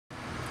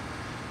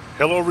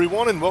Hello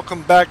everyone and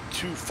welcome back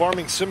to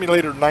Farming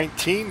Simulator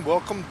 19.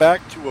 Welcome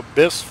back to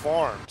Abyss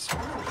Farms.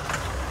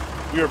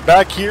 We are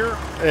back here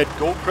at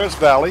Goldcrest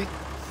Valley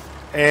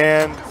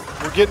and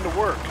we're getting to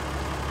work.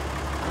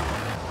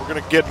 We're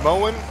going to get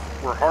mowing,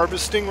 we're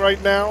harvesting right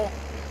now,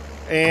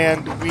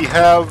 and we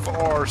have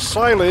our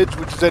silage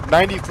which is at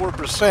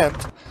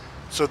 94%.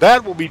 So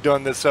that will be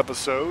done this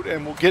episode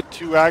and we'll get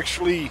to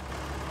actually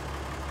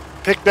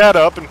pick that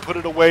up and put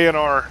it away in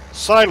our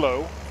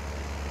silo.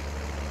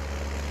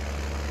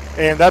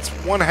 And that's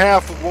one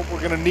half of what we're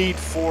going to need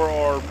for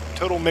our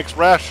total mixed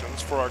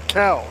rations for our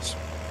cows.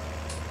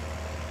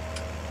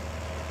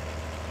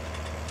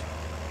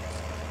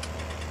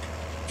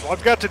 So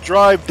I've got to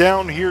drive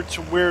down here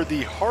to where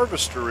the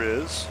harvester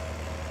is.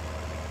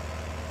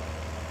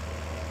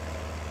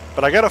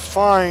 But I got to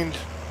find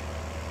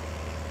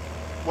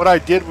what I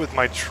did with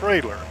my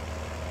trailer.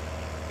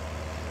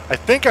 I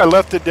think I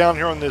left it down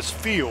here on this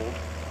field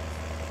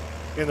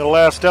in the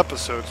last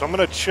episode. So I'm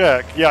going to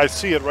check. Yeah, I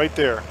see it right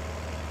there.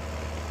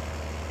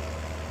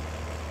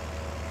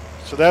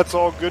 So that's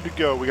all good to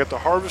go. We got the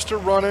harvester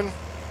running.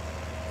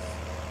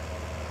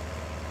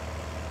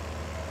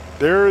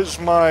 There is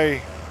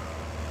my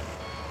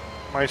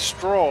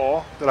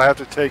straw that I have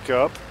to take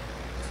up.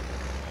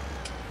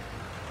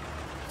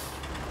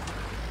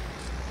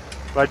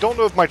 But I don't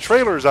know if my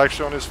trailer is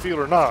actually on this field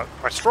or not.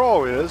 My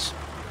straw is.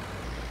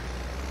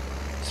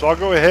 So I'll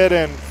go ahead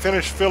and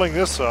finish filling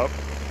this up.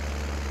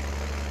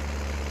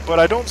 But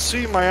I don't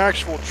see my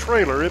actual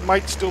trailer. It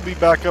might still be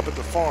back up at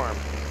the farm.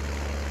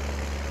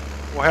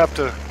 We'll have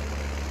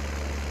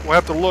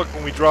to look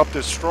when we drop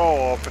this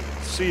straw off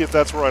and see if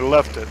that's where I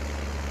left it.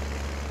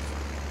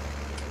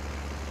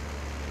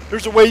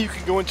 There's a way you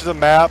can go into the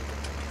map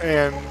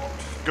and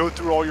go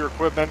through all your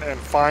equipment and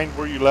find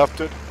where you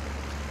left it.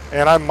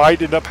 And I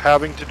might end up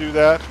having to do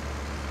that.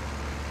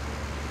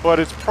 But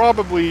it's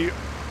probably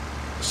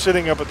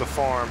sitting up at the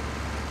farm.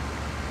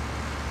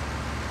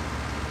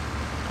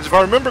 Because if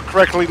I remember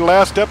correctly, the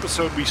last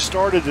episode we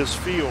started this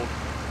field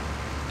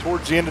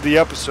towards the end of the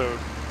episode.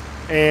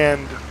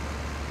 And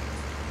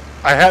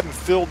I hadn't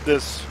filled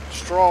this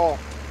straw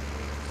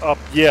up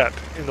yet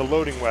in the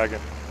loading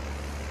wagon.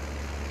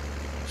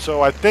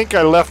 So I think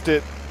I left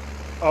it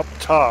up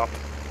top.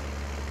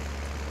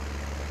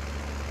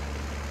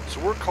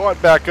 So we're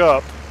caught back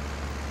up.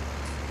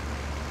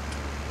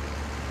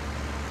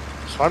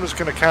 So I'm just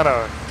going to kind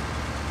of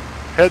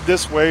head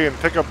this way and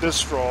pick up this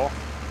straw.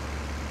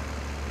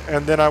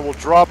 And then I will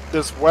drop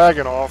this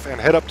wagon off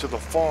and head up to the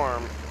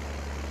farm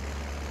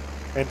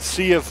and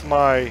see if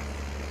my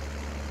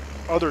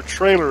other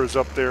trailer is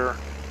up there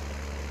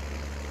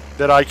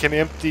that I can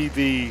empty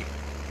the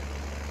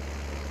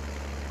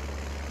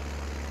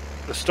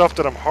stuff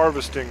that I'm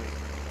harvesting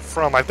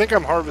from. I think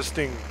I'm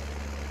harvesting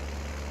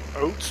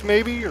oats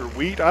maybe, or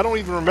wheat. I don't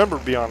even remember,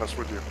 to be honest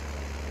with you.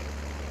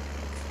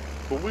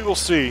 But we will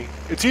see.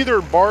 It's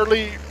either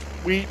barley,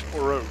 wheat,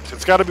 or oats.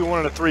 It's got to be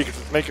one of the three because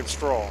it's making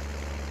straw.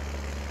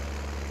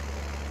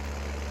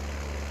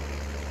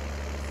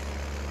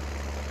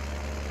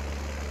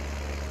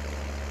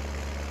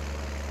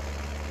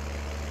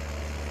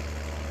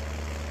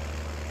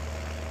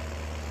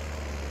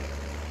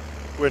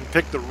 Go ahead and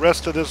pick the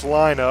rest of this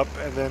line up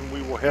and then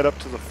we will head up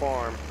to the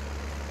farm.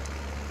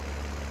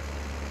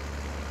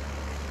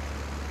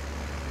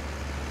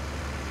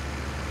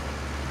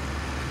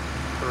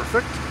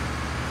 Perfect.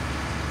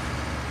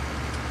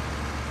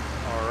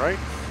 Alright.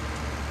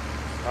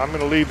 I'm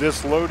going to leave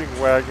this loading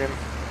wagon.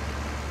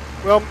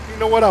 Well, you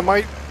know what? I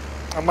might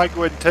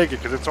go ahead and take it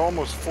because it's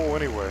almost full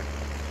anyway.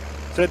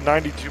 It's at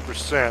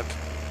 92%.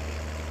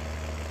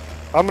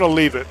 I'm going to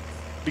leave it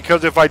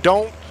because if I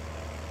don't,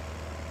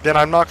 then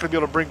I'm not going to be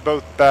able to bring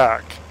both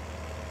back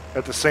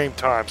at the same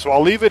time. So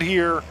I'll leave it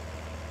here,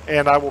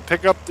 and I will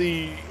pick up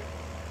the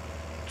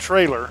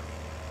trailer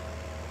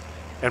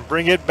and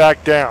bring it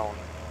back down,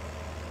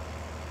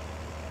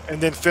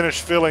 and then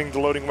finish filling the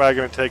loading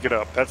wagon and take it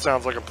up. That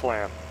sounds like a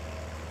plan.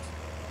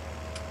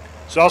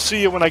 So I'll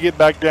see you when I get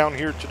back down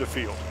here to the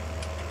field.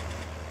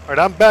 Alright,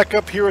 I'm back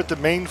up here at the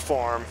main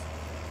farm,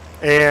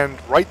 and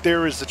right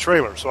there is the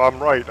trailer. So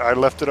I'm right, I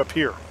left it up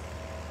here.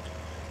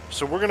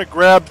 So we're going to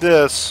grab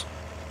this,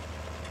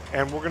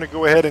 and we're going to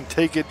go ahead and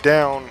take it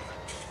down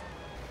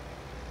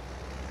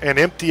and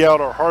empty out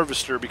our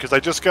harvester because I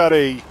just got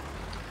a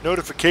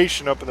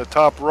notification up in the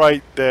top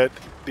right that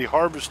the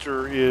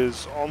harvester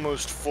is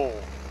almost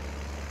full.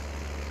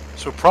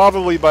 So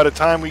probably by the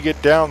time we get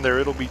down there,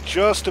 it'll be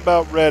just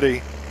about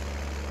ready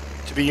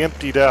to be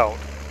emptied out.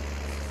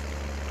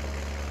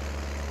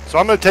 So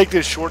I'm going to take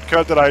this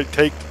shortcut that I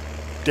take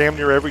damn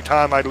near every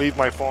time I leave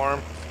my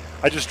farm.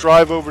 I just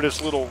drive over this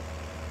little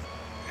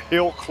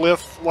hill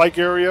cliff-like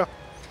area.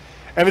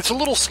 And it's a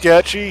little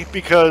sketchy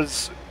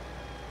because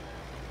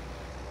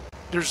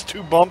there's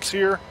two bumps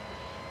here.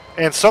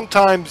 And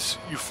sometimes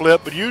you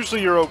flip, but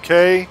usually you're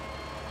okay.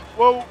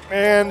 Whoa,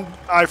 and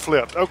I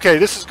flipped. Okay,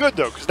 this is good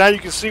though, because now you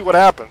can see what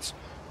happens.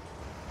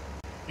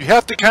 You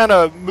have to kind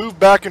of move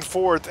back and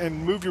forth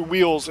and move your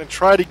wheels and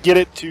try to get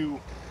it to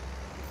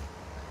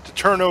to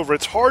turn over.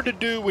 It's hard to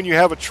do when you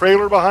have a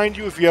trailer behind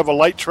you if you have a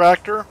light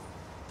tractor.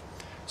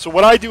 So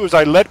what I do is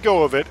I let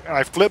go of it and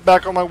I flip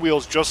back on my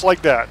wheels just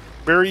like that,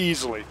 very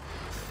easily.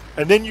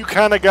 And then you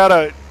kind of got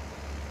to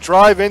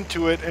drive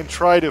into it and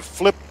try to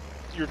flip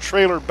your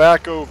trailer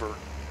back over.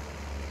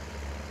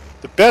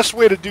 The best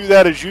way to do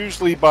that is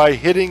usually by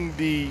hitting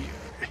the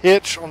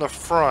hitch on the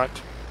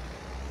front.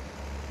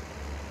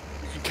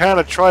 You can kind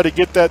of try to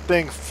get that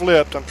thing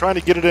flipped. I'm trying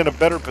to get it in a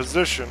better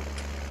position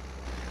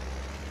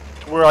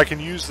to where I can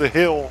use the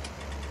hill.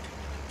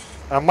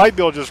 I might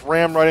be able to just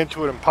ram right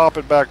into it and pop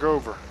it back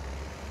over.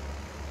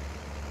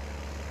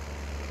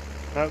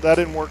 No, that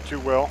didn't work too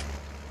well.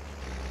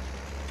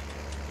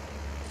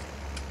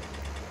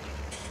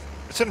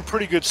 It's in a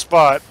pretty good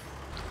spot.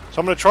 So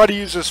I'm going to try to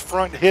use this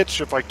front hitch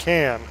if I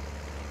can.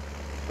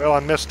 Well, I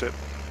missed it.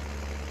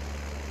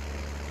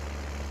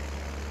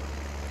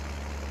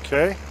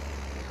 Okay.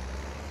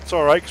 It's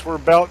alright, because we're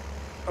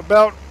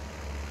about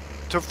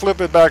to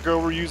flip it back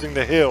over using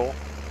the hill.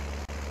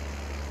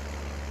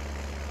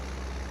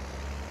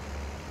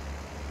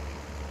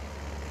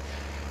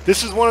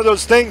 This is one of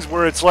those things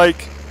where it's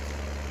like,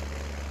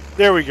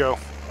 there we go.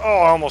 Oh,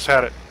 I almost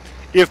had it.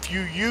 If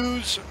you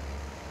use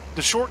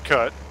the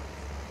shortcut,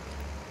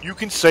 you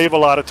can save a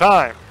lot of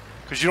time,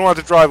 because you don't have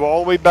to drive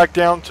all the way back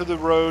down to the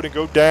road and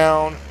go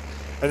down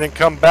and then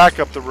come back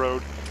up the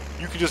road.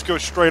 You can just go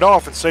straight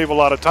off and save a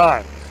lot of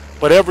time.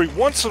 But every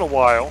once in a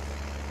while,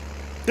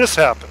 this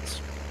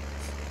happens.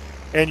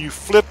 And you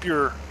flip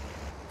your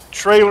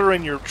trailer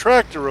and your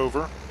tractor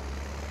over,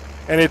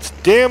 and it's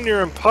damn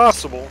near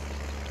impossible.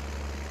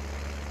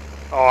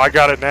 Oh, I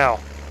got it now.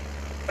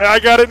 I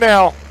got it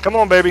now. Come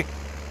on, baby.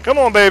 Come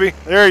on, baby.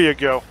 There you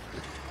go.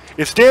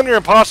 It's damn near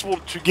impossible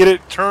to get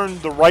it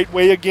turned the right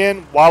way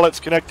again while it's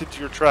connected to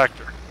your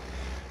tractor.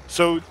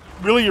 So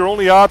really your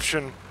only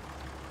option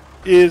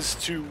is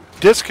to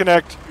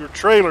disconnect your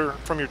trailer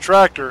from your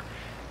tractor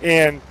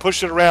and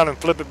push it around and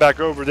flip it back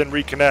over, then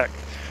reconnect.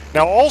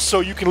 Now also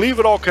you can leave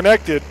it all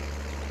connected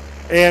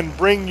and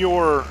bring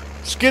your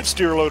skid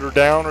steer loader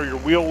down, or your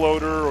wheel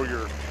loader, or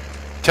your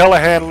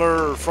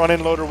telehandler or front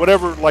end loader,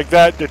 whatever like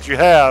that you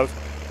have.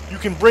 You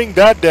can bring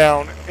that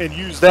down and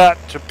use that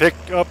to pick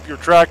up your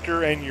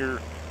tractor and your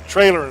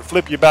trailer and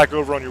flip you back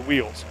over on your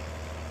wheels.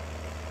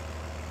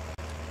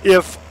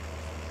 If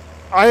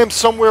I am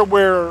somewhere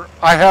where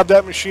I have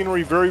that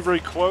machinery very, very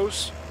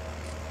close,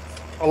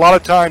 a lot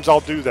of times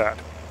I'll do that.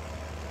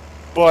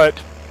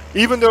 But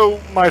even though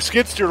my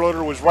skid steer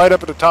loader was right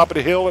up at the top of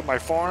the hill at my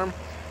farm,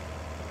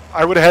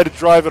 I would have had to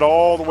drive it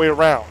all the way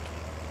around,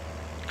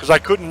 because I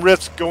couldn't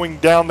risk going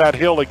down that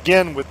hill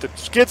again with the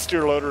skid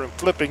steer loader and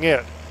flipping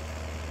it,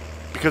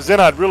 because then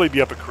I'd really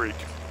be up a creek.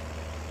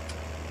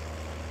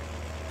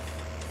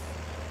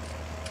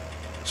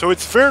 So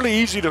it's fairly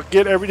easy to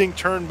get everything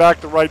turned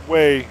back the right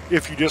way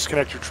if you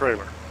disconnect your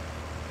trailer.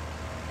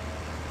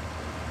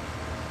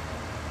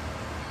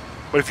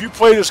 But if you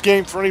play this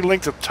game for any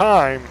length of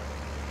time,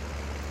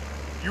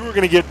 you are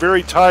going to get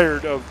very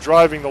tired of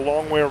driving the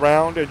long way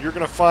around, and you're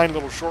going to find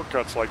little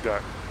shortcuts like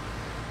that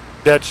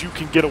that you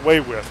can get away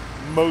with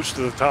most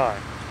of the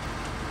time.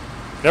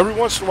 And every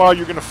once in a while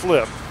you're going to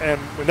flip, and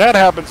when that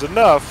happens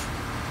enough,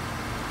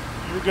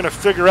 you're going to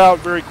figure out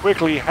very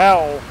quickly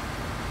how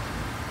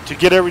to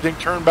get everything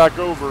turned back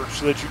over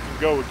so that you can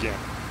go again.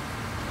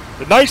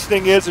 The nice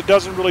thing is it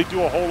doesn't really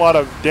do a whole lot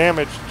of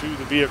damage to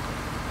the vehicle.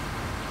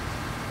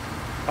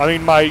 I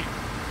mean, my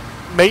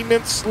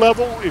maintenance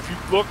level, if you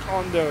look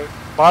on the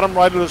bottom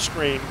right of the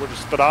screen where the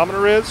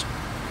speedometer is,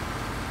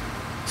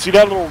 see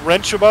that little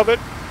wrench above it?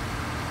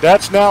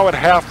 That's now at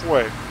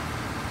halfway.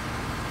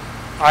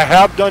 I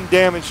have done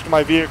damage to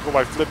my vehicle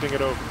by flipping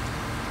it over.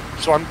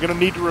 So I'm going to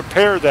need to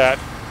repair that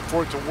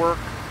for it to work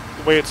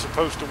the way it's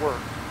supposed to work.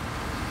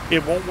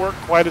 It won't work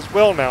quite as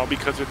well now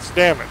because it's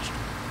damaged.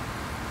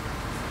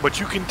 But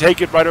you can take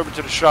it right over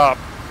to the shop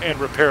and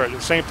repair it. The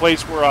same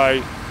place where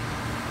I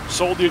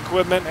sold the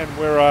equipment and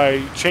where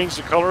I changed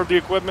the color of the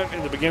equipment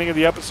in the beginning of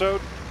the episode,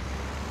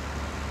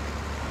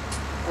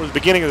 or the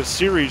beginning of the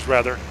series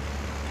rather.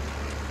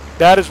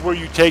 That is where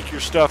you take your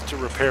stuff to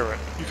repair it.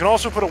 You can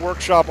also put a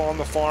workshop on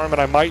the farm,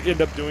 and I might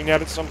end up doing that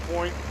at some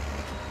point.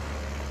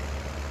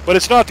 But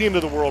it's not the end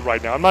of the world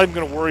right now. I'm not even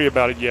going to worry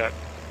about it yet,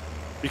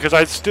 because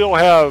I still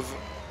have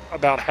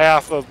about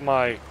half of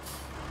my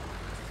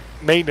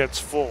maintenance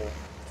full.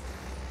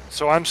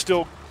 So I'm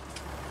still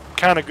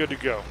kind of good to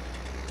go.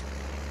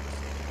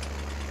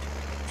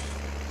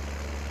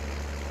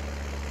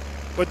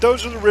 But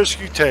those are the risks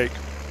you take.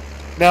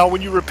 Now,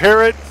 when you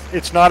repair it,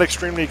 it's not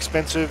extremely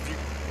expensive.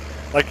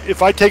 Like,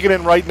 if I take it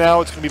in right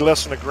now, it's going to be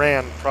less than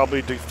 $1,000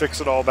 probably to fix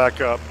it all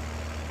back up.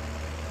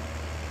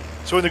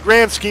 So in the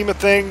grand scheme of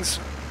things,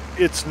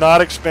 it's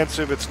not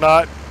expensive. It's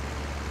not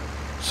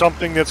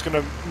something that's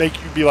going to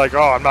make you be like, oh,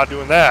 I'm not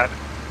doing that.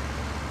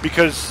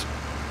 Because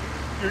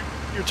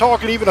you're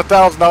talking even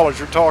 $1,000.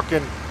 You're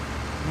talking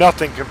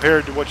nothing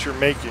compared to what you're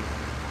making.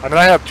 I mean,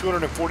 I have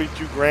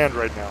 $242,000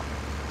 right now.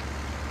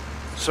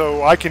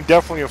 So I can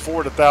definitely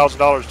afford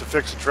 $1,000 to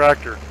fix a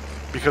tractor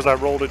because I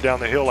rolled it down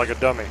the hill like a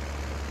dummy.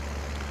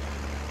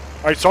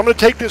 Alright, so I'm going to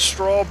take this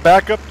straw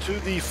back up to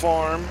the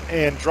farm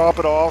and drop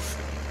it off,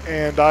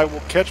 and I will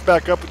catch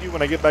back up with you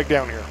when I get back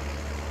down here.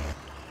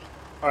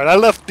 Alright, I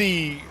left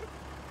the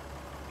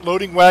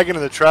loading wagon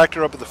and the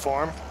tractor up at the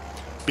farm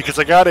because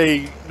I got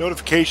a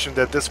notification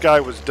that this guy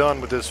was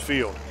done with this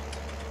field.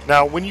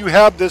 Now, when you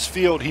have this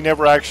field, he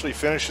never actually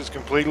finishes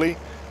completely.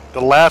 The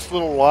last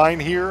little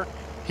line here,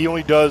 he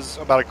only does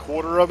about a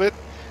quarter of it,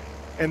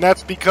 and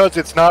that's because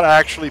it's not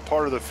actually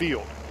part of the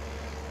field.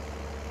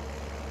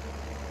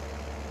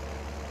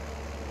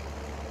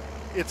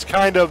 It's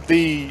kind of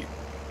the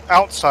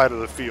outside of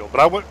the field, but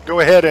I would go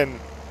ahead and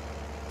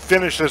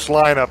finish this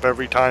line up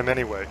every time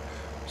anyway.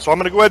 So I'm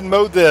going to go ahead and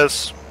mow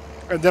this,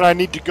 and then I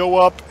need to go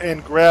up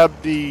and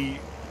grab the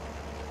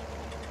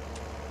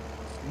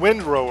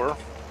windrower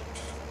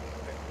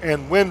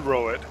and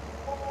windrow it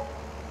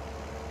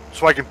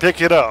so I can pick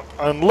it up,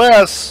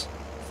 unless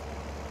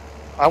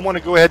I want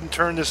to go ahead and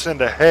turn this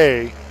into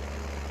hay,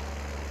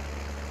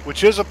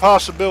 which is a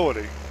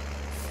possibility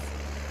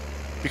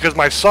because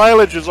my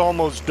silage is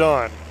almost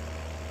done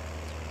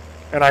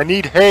and I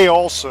need hay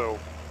also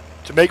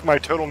to make my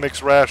total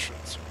mix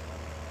rations.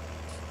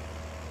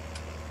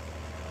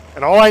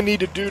 And all I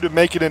need to do to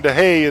make it into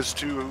hay is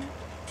to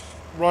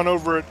run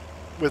over it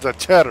with a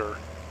tedder.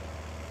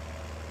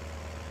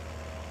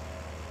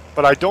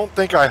 But I don't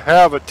think I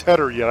have a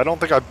tedder yet. I don't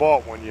think I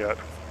bought one yet.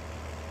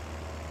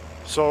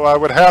 So I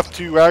would have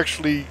to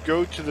actually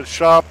go to the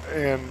shop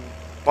and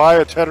buy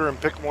a tedder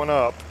and pick one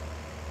up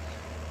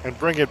and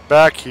bring it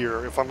back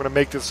here if I'm going to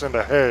make this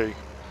into hay.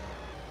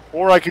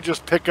 Or I could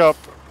just pick up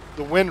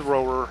the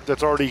windrower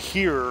that's already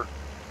here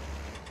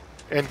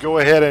and go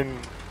ahead and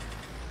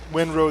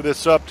windrow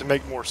this up to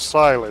make more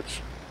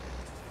silage.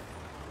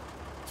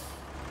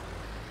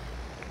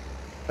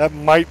 That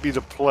might be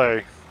the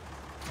play.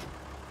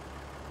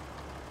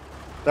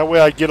 That way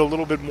I get a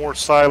little bit more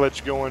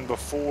silage going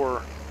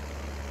before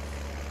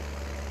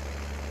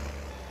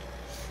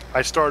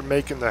I start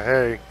making the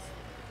hay.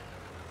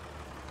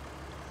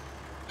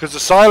 Because the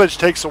silage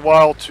takes a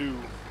while to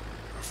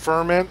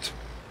ferment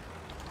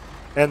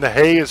and the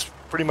hay is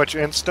pretty much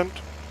instant.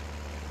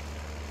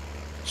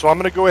 So I'm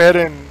going to go ahead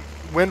and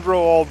windrow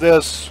all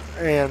this,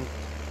 and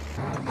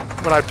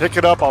when I pick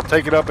it up, I'll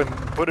take it up and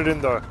put it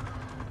in the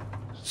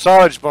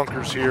silage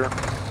bunkers here.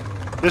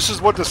 This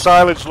is what the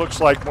silage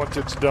looks like once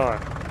it's done.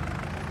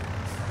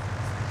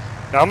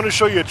 Now I'm going to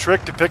show you a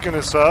trick to picking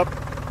this up,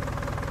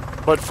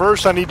 but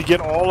first I need to get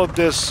all of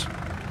this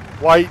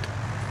white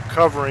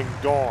covering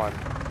gone.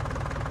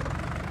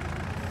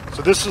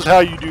 So this is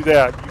how you do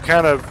that. You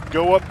kind of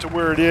go up to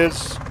where it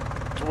is,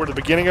 to where the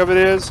beginning of it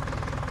is,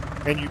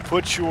 and you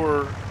put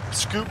your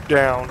scoop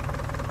down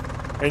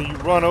and you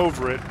run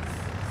over it,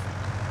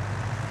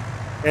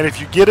 and if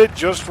you get it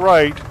just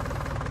right,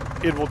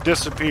 it will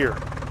disappear.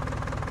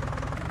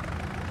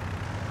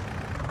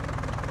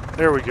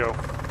 There we go.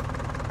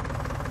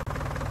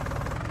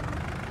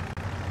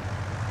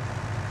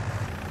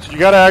 So you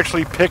got to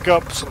actually pick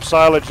up some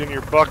silage in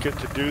your bucket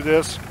to do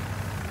this.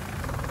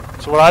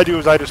 So what I do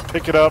is I just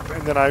pick it up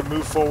and then I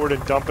move forward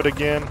and dump it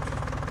again,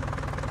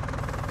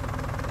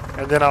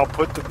 and then I'll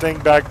put the thing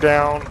back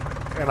down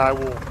and I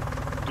will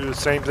do the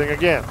same thing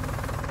again.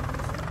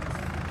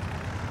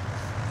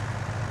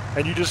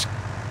 And you just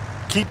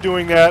keep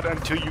doing that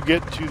until you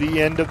get to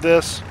the end of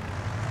this.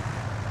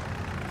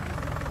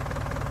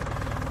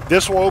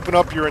 This will open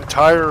up your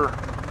entire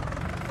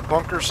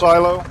bunker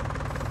silo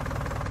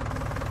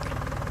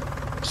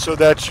so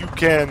that you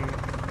can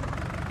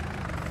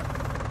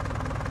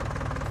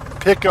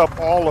pick up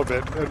all of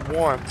it at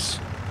once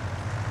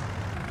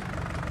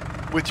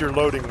with your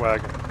loading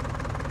wagon,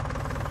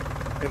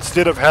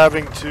 instead of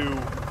having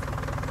to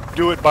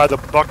do it by the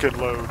bucket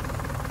load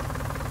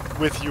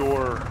with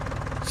your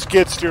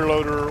skid steer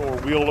loader or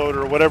wheel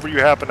loader or whatever you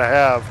happen to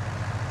have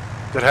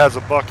that has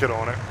a bucket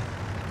on it.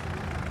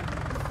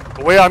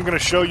 The way I'm going to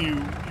show you,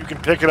 you can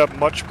pick it up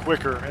much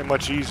quicker and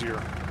much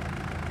easier.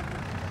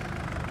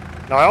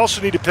 Now I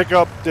also need to pick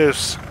up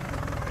this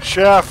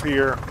chaff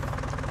here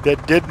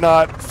that did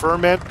not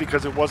ferment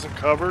because it wasn't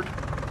covered.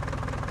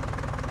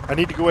 I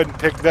need to go ahead and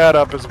pick that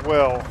up as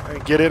well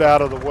and get it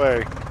out of the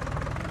way.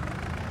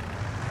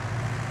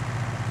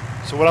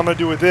 So what I'm going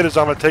to do with it is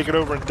I'm going to take it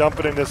over and dump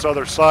it in this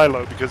other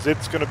silo because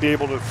it's going to be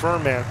able to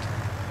ferment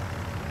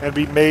and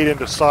be made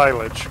into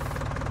silage.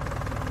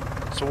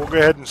 So we'll go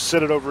ahead and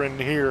sit it over in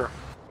here.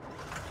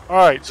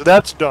 Alright, so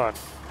that's done.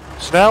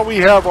 So now we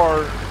have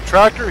our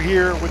tractor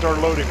here with our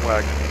loading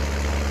wagon.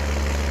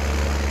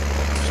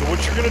 So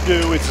what you're going to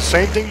do is the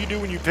same thing you do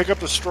when you pick up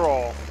the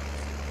straw.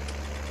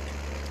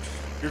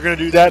 You're going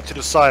to do that to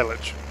the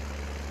silage.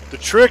 The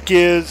trick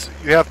is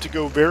you have to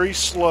go very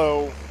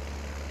slow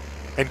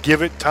and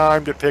give it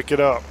time to pick it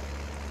up.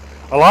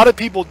 A lot of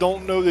people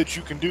don't know that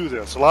you can do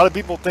this. A lot of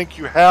people think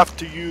you have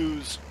to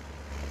use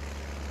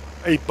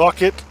a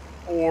bucket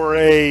or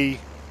a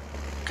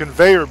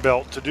conveyor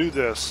belt to do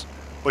this,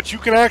 but you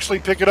can actually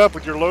pick it up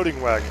with your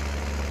loading wagon.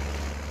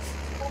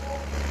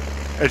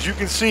 As you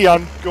can see,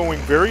 I'm going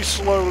very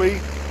slowly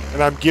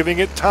and I'm giving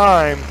it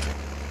time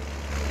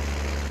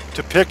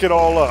to pick it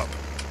all up.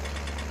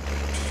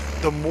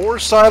 The more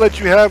silage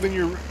you have in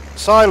your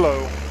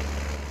silo,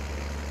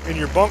 in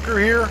your bunker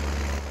here,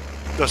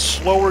 the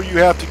slower you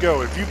have to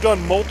go. If you've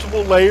done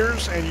multiple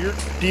layers and you're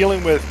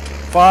dealing with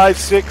 5,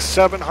 6,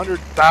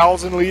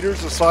 700,000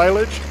 liters of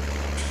silage,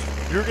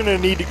 you're going to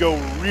need to go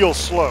real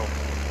slow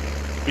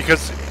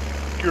because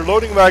your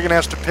loading wagon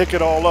has to pick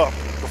it all up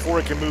before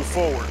it can move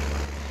forward.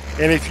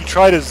 And if you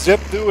try to zip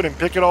through it and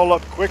pick it all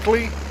up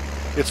quickly,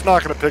 it's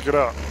not going to pick it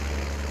up.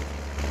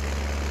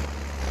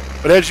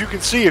 But as you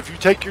can see, if you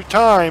take your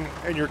time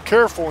and you're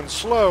careful and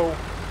slow,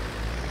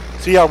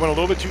 see I went a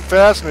little bit too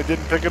fast and it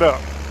didn't pick it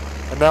up.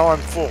 And now I'm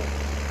full.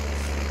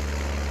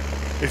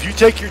 If you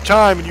take your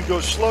time and you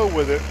go slow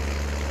with it,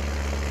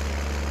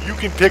 you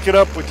can pick it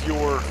up with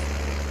your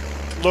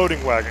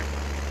loading wagon.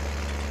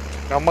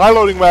 Now my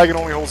loading wagon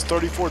only holds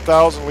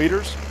 34,000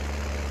 liters,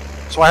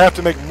 so I have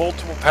to make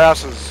multiple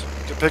passes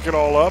to pick it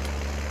all up.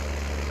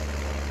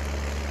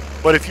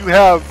 But if you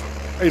have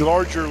a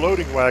larger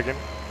loading wagon,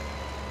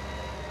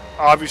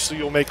 obviously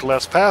you'll make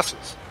less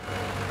passes.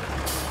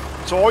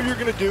 So all you're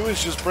going to do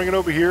is just bring it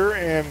over here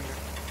and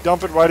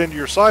dump it right into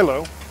your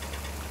silo,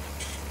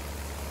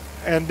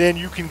 and then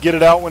you can get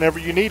it out whenever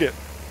you need it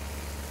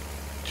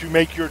to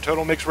make your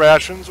total mix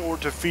rations or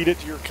to feed it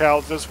to your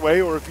cows this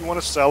way, or if you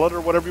want to sell it or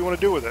whatever you want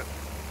to do with it.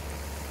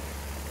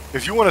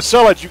 If you want to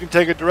sell it, you can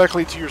take it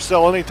directly to your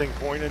sell anything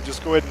point and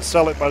just go ahead and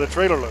sell it by the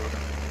trailer load.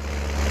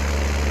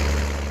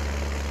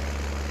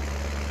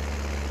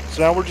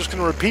 So now we're just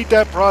going to repeat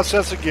that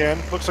process again.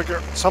 Looks like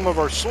some of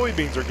our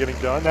soybeans are getting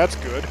done. That's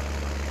good.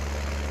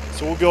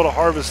 So we'll be able to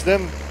harvest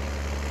them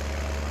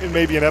in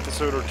maybe an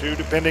episode or two,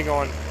 depending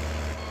on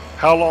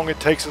how long it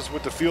takes us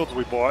with the fields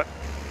we bought.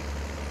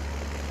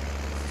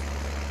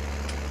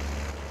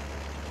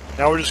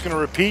 Now we're just going to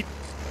repeat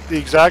the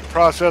exact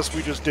process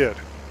we just did.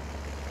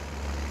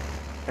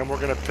 And we're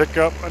going to pick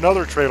up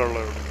another trailer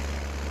load.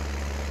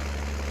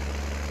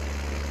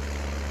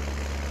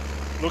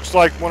 Looks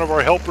like one of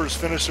our helpers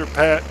finished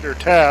their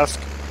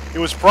task. It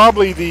was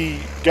probably the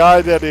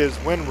guy that is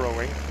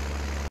windrowing,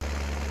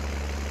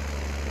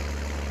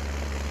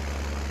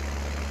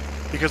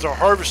 because our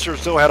harvester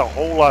still had a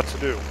whole lot to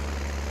do.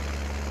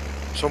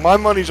 So my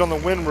money's on the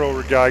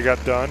windrower guy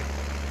got done.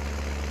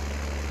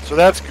 So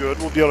that's good.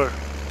 We'll be able to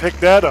pick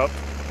that up.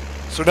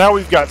 So now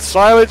we've got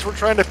silage we're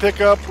trying to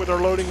pick up with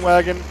our loading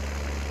wagon.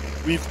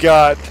 We've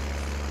got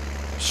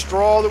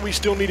straw that we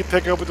still need to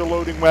pick up with the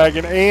loading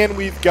wagon, and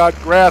we've got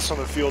grass on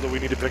the field that we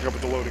need to pick up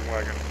with the loading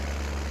wagon.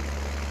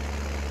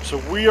 So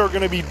we are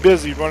going to be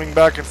busy running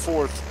back and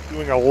forth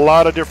doing a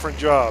lot of different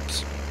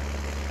jobs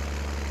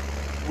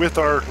with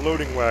our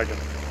loading wagon.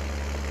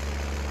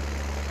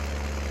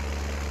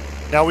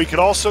 Now we could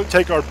also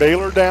take our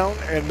baler down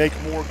and make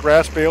more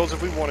grass bales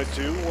if we wanted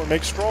to, or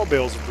make straw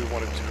bales if we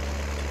wanted to.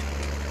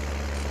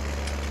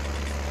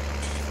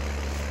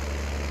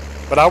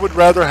 But I would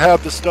rather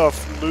have the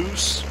stuff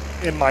loose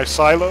in my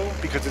silo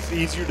because it's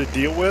easier to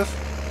deal with,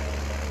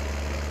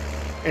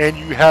 and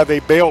you have a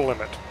bale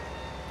limit.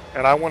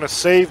 And I want to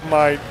save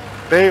my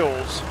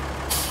bales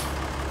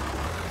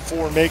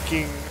for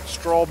making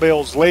straw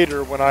bales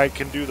later when I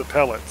can do the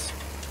pellets.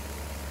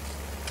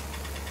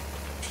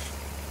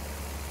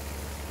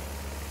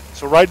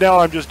 So right now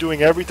I'm just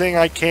doing everything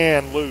I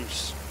can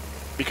loose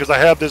because I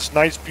have this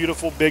nice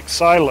beautiful big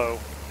silo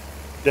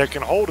that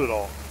can hold it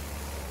all.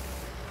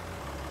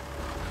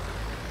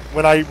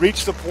 When I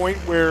reach the point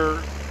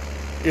where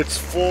it's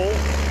full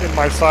in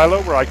my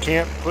silo where I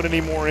can't put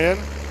any more in,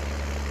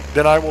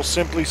 then I will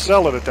simply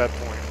sell it at that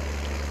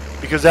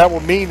point, because that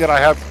will mean that I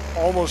have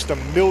almost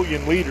 1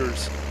 million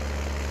liters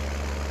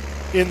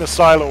in the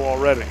silo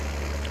already,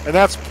 and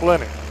that's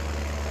plenty.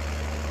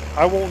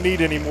 I won't need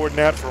any more than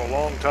that for a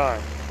long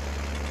time.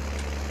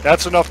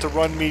 That's enough to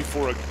run me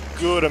for a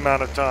good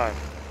amount of time,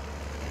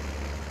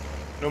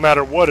 no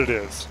matter what it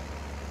is.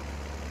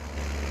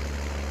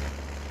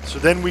 So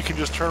then we can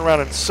just turn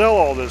around and sell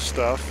all this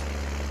stuff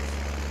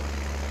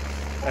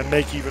and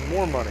make even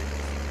more money.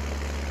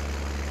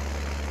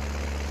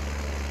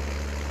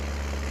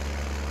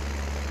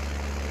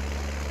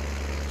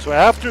 So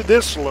after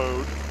this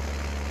load,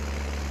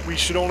 we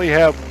should only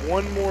have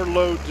one more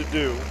load to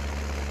do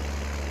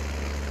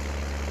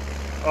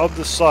of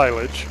the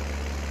silage,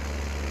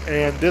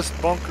 and this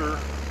bunker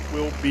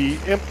will be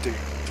empty,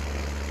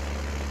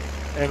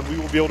 and we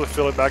will be able to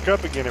fill it back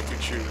up again if we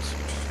choose.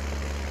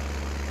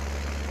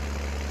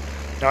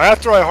 Now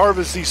after I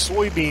harvest these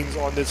soybeans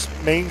on this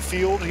main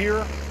field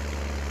here,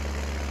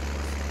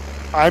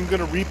 I'm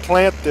going to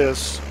replant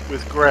this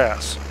with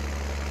grass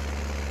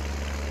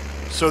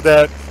so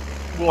that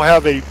we'll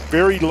have a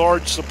very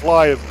large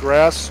supply of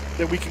grass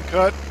that we can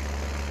cut,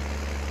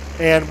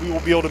 and we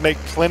will be able to make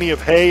plenty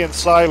of hay and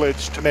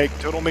silage to make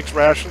total mix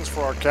rations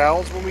for our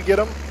cows when we get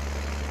them.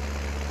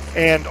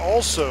 And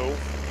also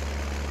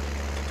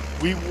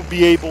we will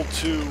be able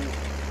to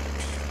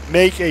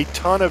make a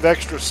ton of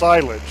extra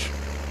silage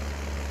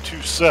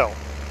to sell,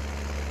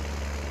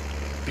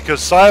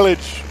 because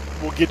silage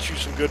will get you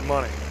some good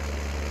money.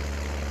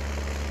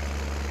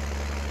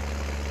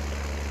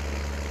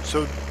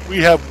 So We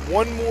have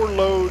one more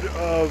load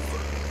of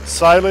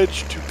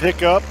silage to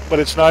pick up, but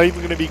it's not even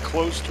going to be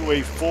close to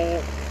a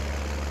full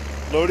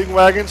loading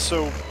wagon,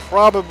 so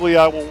probably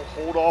I will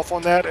hold off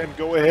on that and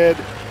go ahead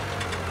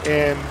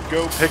and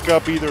go pick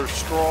up either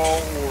straw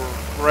or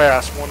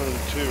grass, one of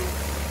the two.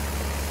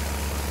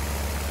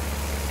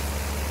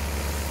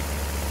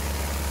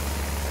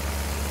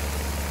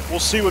 We'll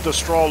see what the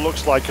straw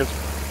looks like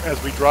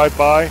as we drive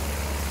by,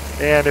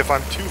 and if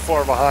I'm too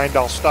far behind,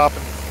 I'll stop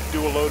and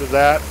do a load of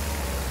that.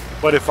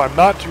 But if I'm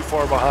not too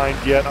far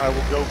behind yet, I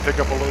will go pick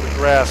up a load of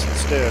grass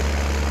instead.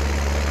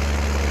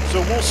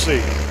 So we'll see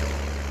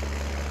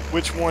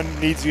which one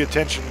needs the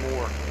attention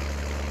more.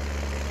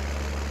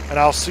 And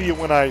I'll see you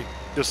when I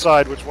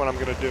decide which one I'm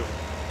going to do.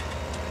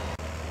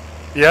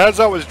 Yeah,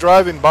 as I was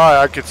driving by,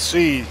 I could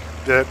see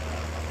that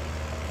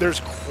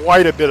there's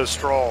quite a bit of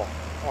straw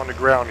on the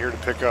ground here to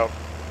pick up.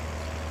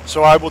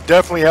 So I will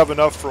definitely have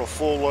enough for a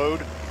full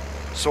load.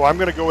 So I'm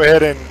going to go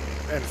ahead and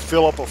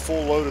fill up a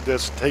full load of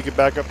this and take it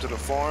back up to the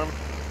farm.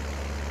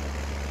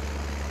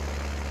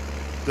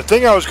 The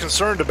thing I was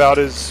concerned about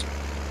is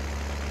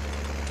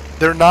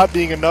there not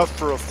being enough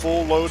for a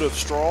full load of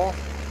straw,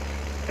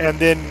 and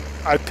then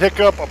I pick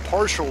up a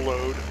partial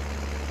load,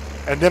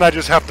 and then I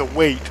just have to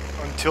wait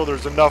until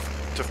there's enough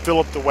to fill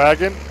up the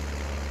wagon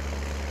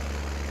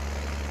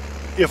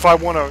if I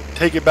want to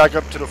take it back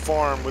up to the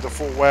farm with a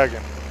full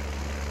wagon.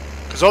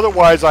 Because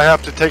otherwise I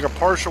have to take a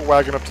partial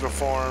wagon up to the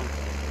farm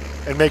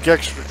and make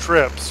extra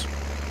trips,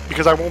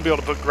 because I won't be able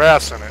to put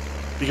grass in it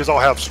because I'll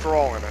have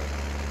straw in it.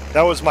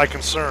 That was my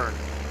concern.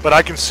 But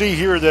I can see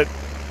here that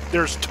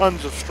there's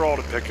tons of straw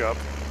to pick up.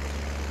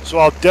 So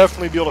I'll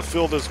definitely be able to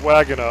fill this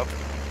wagon up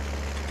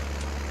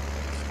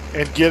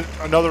and get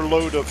another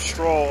load of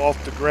straw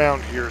off the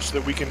ground here so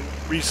that we can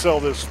resell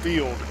this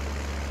field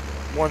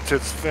once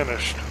it's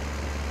finished.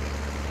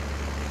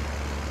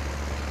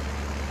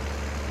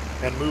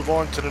 And move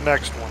on to the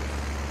next one.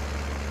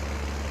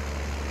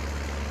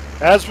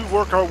 As we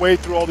work our way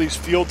through all these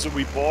fields that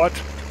we bought,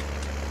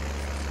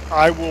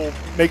 I will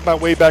make my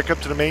way back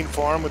up to the main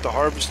farm with the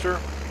harvester,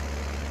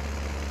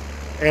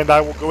 and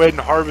I will go ahead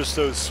and harvest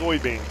those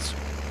soybeans.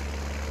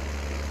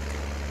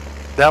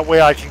 That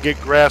way I can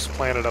get grass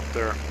planted up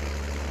there.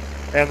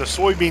 And the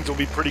soybeans will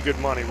be pretty good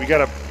money. We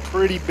got a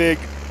pretty big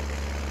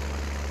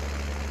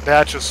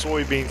batch of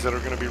soybeans that are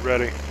going to be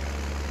ready.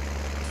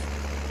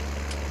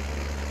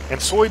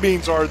 And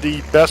soybeans are the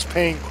best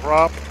paying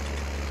crop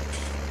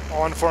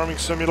on Farming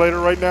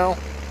Simulator right now.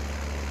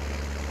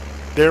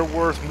 They're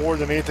worth more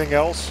than anything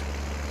else,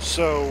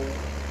 so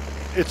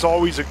it's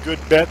always a good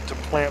bet to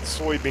plant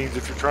soybeans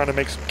if you're trying to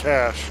make some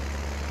cash.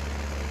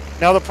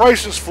 Now the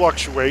prices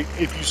fluctuate.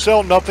 If you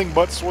sell nothing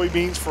but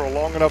soybeans for a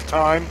long enough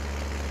time,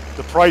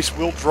 the price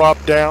will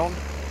drop down,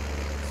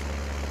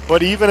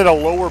 but even at a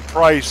lower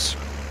price,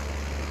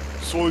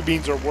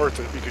 soybeans are worth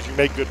it because you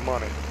make good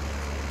money.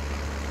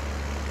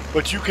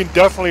 But you can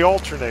definitely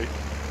alternate.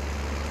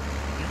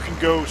 You can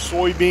go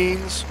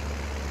soybeans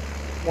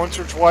once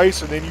or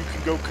twice, and then you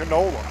can go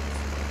canola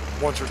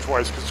once or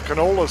twice, because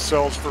canola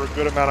sells for a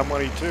good amount of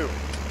money too.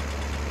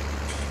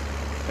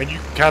 And you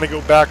can kind of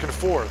go back and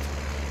forth.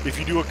 If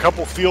you do a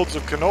couple fields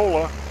of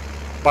canola,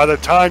 by the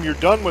time you're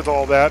done with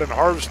all that and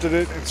harvested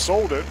it and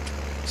sold it,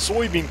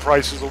 soybean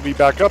prices will be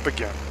back up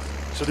again.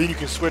 So then you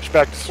can switch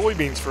back to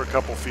soybeans for a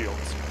couple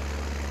fields.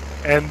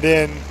 And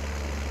then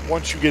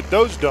once you get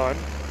those done,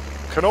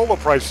 canola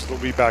prices will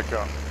be back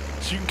up.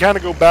 So you can kind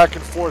of go back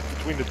and forth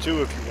between the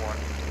two if you want,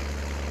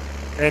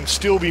 and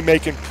still be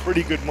making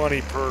pretty good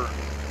money per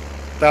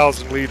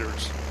 1,000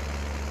 liters.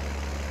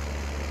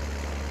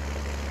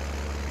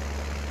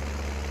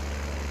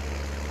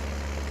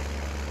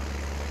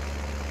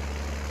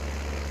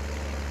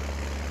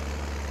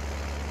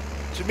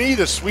 To me,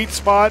 the sweet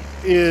spot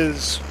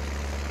is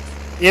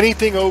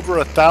anything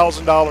over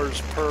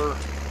 $1,000 per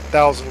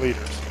 1,000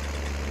 liters.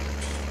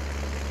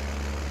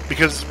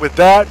 Because with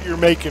that, you're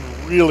making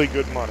really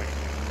good money.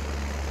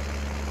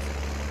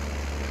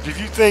 If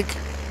you think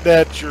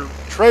that your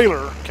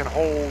trailer can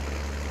hold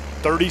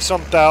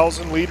 30-some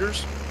thousand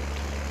liters,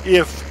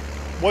 if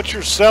what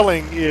you're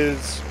selling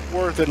is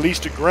worth at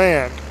least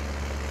 $1,000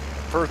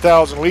 per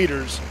 1,000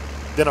 liters,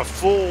 then a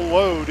full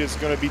load is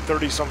going to be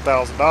 30-some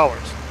thousand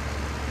dollars.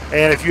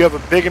 And if you have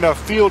a big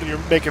enough field and you're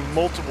making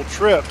multiple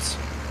trips,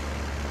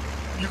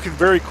 you can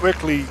very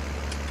quickly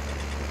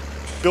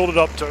build it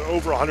up to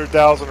over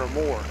 100,000 or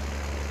more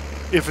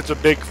if it's a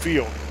big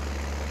field.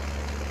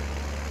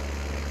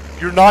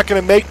 You're not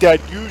going to make that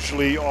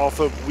usually off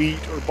of wheat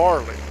or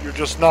barley. You're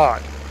just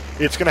not.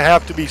 It's going to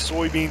have to be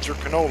soybeans or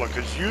canola,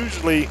 because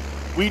usually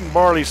wheat and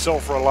barley sell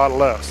for a lot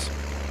less.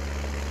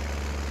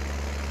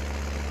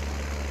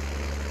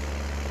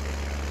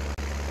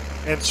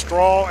 And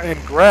straw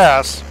and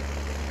grass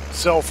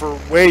sell for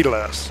way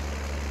less.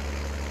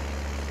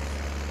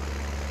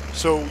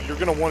 So you're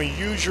going to want to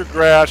use your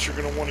grass, you're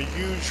going to want to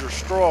use your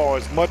straw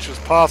as much as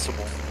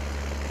possible,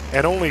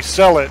 and only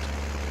sell it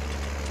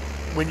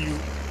when you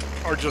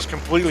are just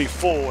completely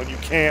full and you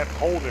can't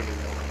hold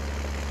anymore.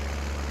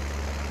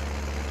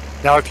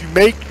 Now if you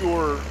make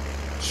your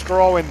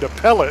straw into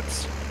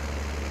pellets,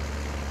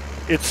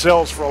 it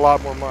sells for a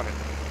lot more money.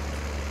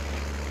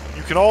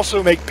 You can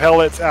also make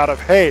pellets out of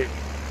hay.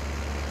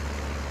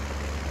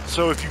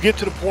 So if you get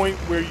to the point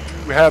where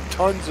you have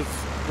tons of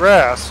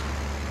grass,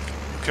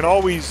 you can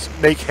always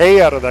make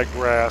hay out of that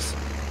grass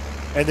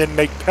and then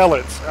make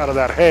pellets out of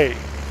that hay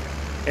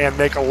and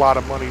make a lot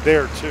of money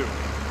there too.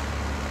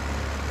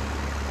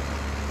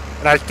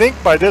 And I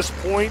think by this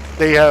point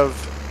they have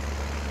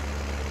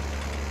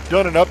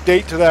done an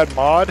update to that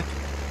mod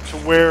to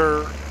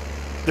where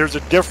there's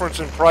a difference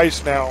in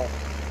price now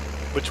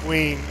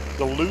between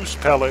the loose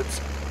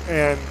pellets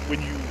and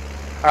when you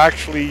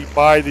actually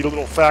buy the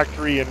little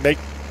factory and make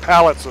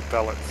pallets of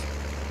pellets.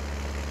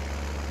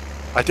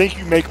 I think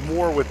you make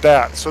more with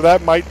that, so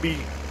that might be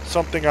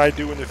something I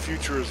do in the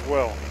future as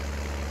well.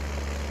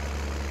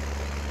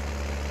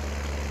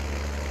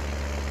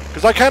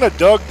 Because I kind of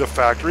dug the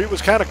factory, it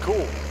was kind of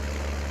cool,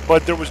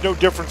 but there was no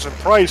difference in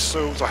price,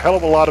 so it was a hell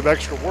of a lot of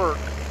extra work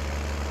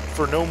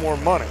for no more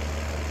money.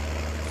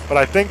 But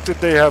I think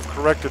that they have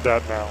corrected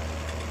that now.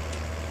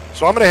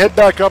 So I'm going to head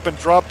back up and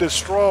drop this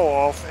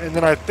straw off, and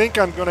then I think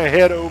I'm going to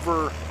head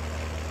over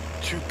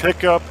to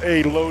pick up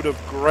a load of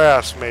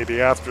grass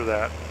maybe after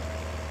that.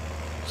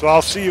 So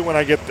I'll see you when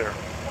I get there.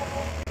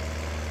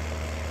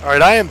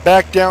 Alright, I am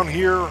back down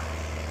here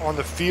on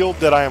the field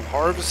that I am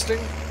harvesting,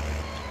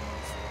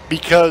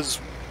 because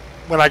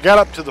when I got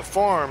up to the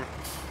farm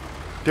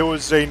there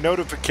was a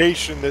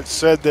notification that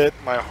said that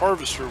my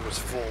harvester was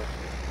full.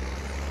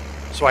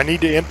 So I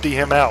need to empty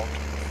him out.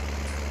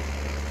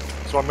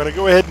 So I'm going to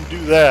go ahead and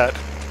do that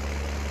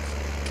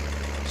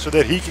so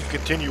that he can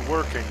continue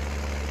working.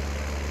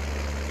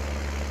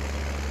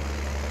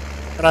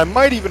 And I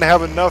might even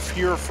have enough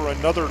here for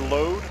another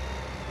load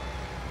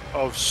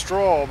of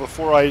straw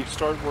before I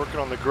start working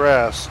on the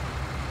grass.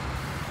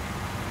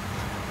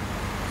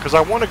 Because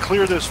I want to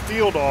clear this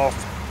field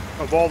off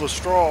of all the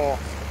straw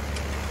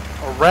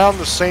around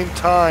the same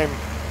time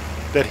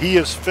that he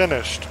is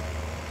finished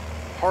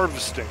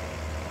harvesting.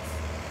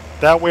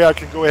 That way I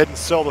can go ahead and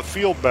sell the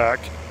field back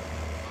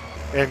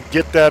and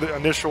get that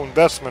initial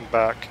investment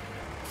back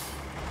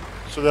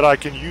so that I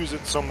can use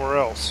it somewhere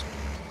else.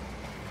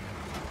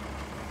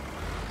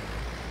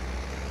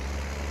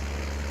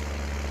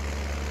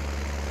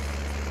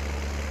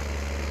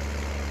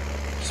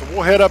 So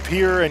we'll head up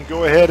here and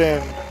go ahead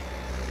and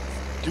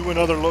do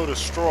another load of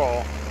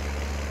straw.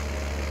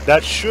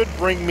 That should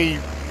bring me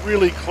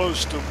really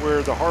close to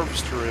where the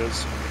harvester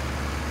is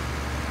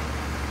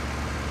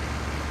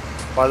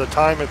by the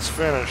time it's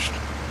finished.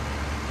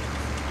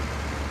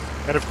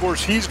 And of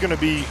course he's going to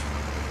be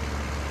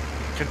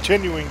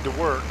continuing to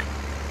work.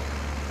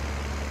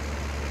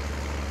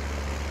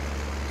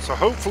 So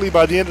hopefully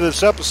by the end of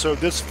this episode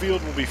this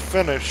field will be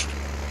finished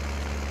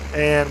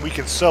and we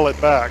can sell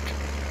it back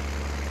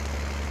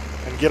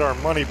and get our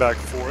money back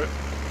for it.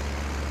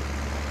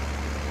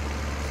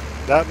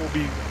 That will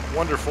be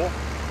wonderful.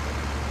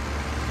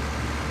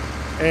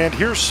 And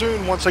here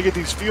soon, once I get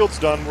these fields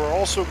done, we're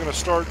also going to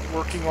start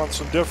working on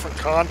some different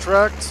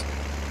contracts,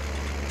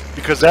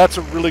 because that's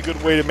a really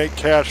good way to make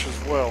cash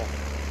as well.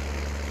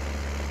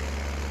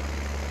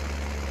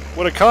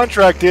 What a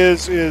contract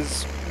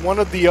is one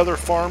of the other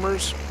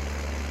farmers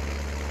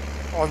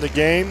on the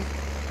game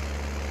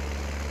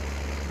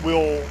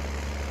will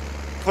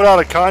put out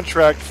a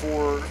contract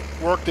for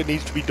work that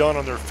needs to be done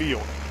on their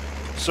field.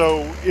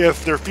 So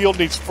if their field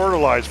needs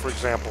fertilized, for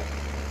example,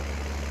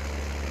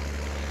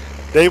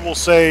 they will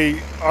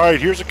say, alright,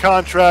 here's a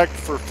contract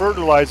for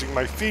fertilizing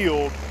my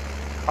field.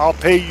 I'll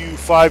pay you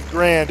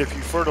 $5,000 if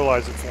you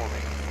fertilize it for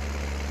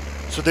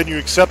me. So then you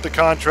accept the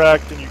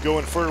contract and you go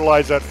and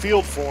fertilize that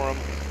field for them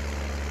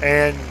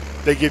and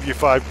they give you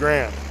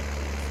 $5,000.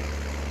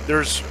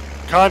 There's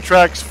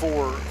contracts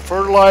for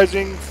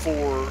fertilizing,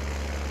 for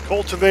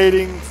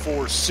cultivating,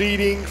 for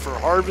seeding, for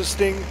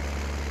harvesting,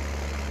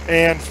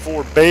 and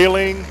for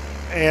baling,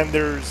 and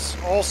there's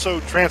also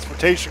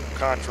transportation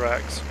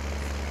contracts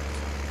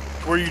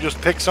where you just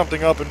pick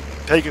something up and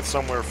take it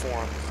somewhere for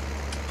them.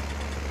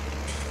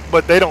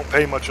 But they don't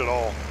pay much at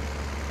all.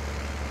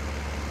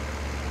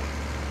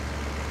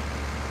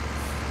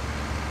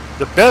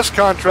 The best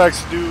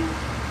contracts to do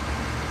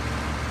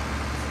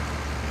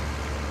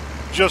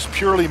just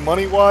purely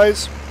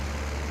money-wise,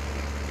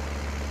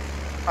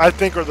 I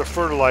think, are the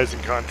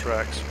fertilizing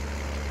contracts.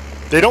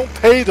 They don't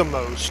pay the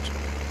most,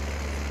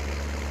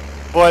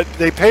 but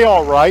they pay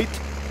all right,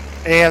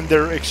 and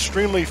they're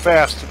extremely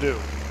fast to do.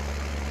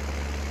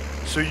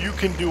 So you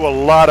can do a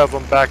lot of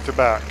them back to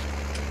back.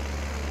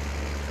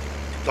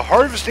 The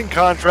harvesting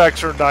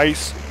contracts are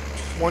nice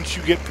once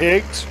you get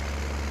pigs,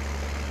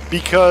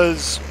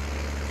 because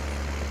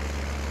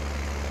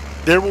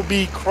there will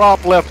be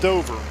crop left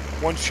over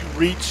once you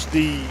reach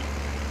the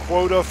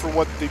quota for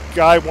what the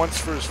guy wants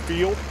for his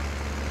field.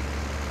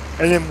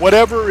 And then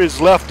whatever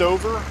is left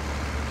over,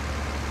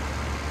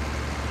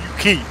 you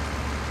keep.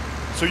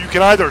 So you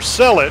can either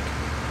sell it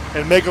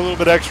and make a little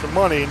bit extra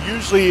money, and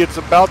usually it's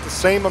about the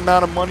same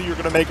amount of money you're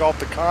going to make off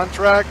the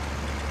contract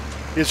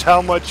is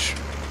how much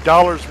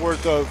dollars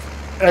worth of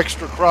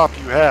extra crop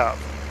you have.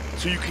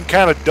 So you can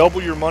kind of double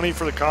your money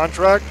for the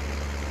contract,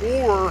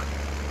 or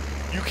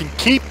you can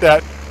keep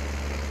that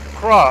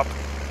crop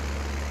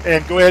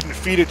and go ahead and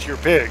feed it to your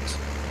pigs.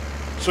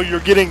 So you're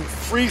getting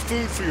free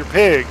food for your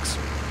pigs,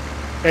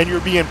 and you're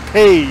being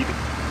paid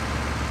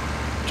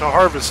to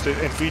harvest it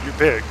and feed your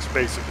pigs,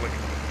 basically.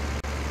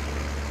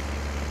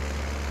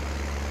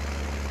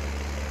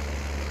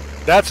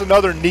 That's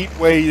another neat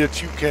way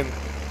that you can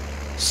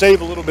save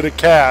a little bit of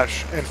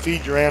cash and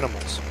feed your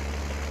animals.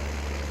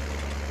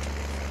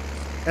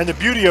 And the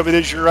beauty of it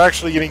is you're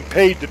actually getting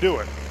paid to do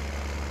it,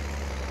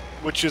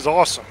 which is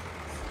awesome.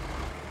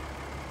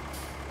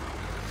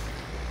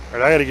 All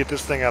right, I got to get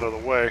this thing out of the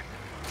way.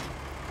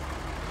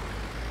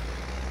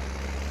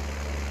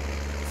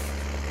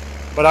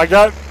 But I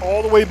got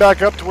all the way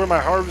back up to where my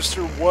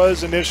harvester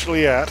was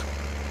initially at.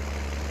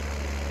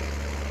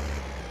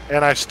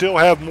 And I still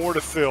have more to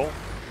fill.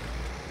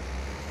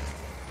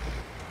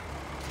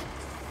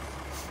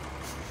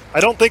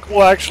 I don't think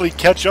we'll actually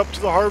catch up to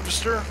the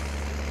harvester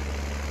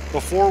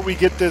before we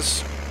get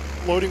this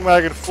loading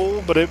wagon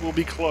full, but it will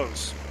be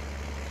close.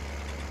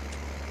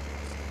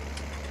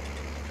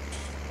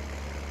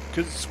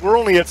 Because we're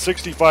only at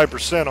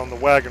 65% on the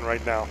wagon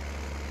right now.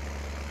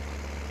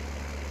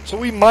 So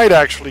we might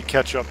actually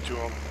catch up to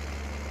him.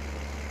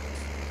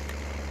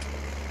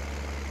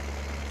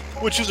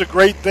 Which is a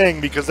great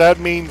thing, because that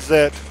means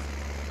that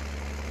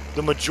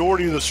the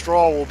majority of the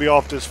straw will be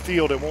off this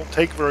field. It won't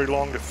take very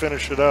long to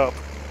finish it up,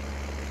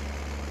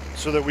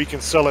 so that we can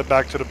sell it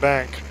back to the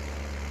bank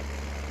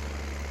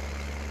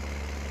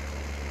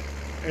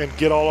and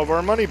get all of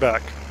our money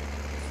back,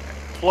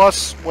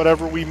 plus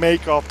whatever we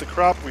make off the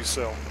crop we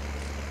sell.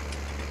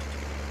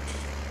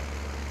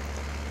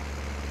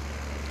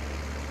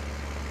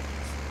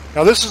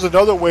 Now this is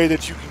another way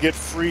that you can get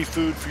free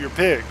food for your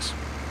pigs,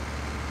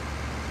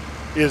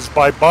 is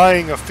by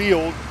buying a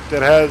field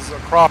that has a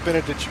crop in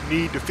it that you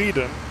need to feed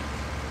them,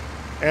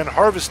 and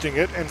harvesting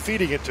it and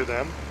feeding it to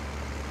them,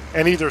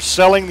 and either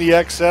selling the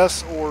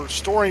excess or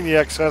storing the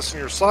excess in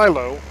your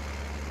silo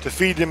to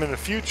feed them in the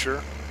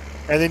future,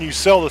 and then you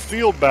sell the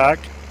field back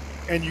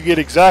and you get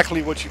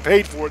exactly what you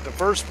paid for it in the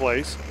first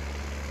place.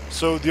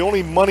 So the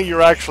only money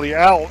you're actually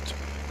out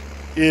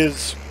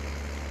is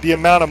the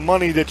amount of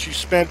money that you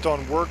spent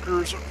on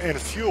workers and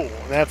fuel,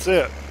 and that's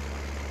it.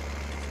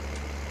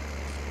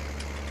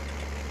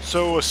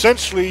 So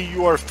essentially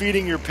you are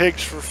feeding your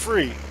pigs for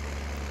free.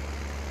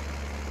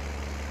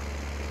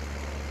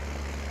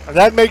 And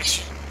that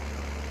makes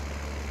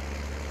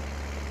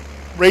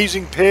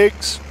raising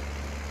pigs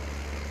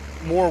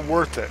more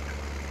worth it,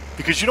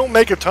 because you don't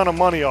make a ton of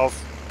money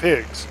off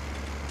pigs.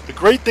 The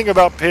great thing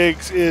about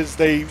pigs is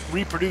they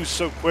reproduce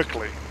so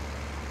quickly,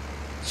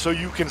 so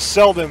you can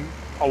sell them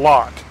a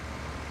lot,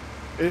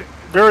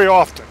 very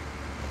often.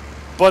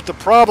 But the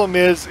problem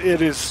is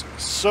it is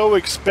so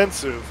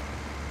expensive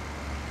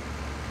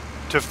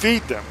to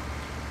feed them,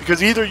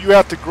 because either you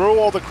have to grow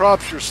all the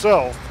crops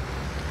yourself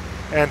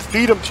and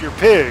feed them to your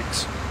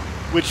pigs,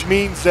 which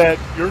means that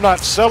you're not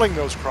selling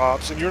those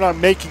crops and you're not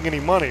making any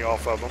money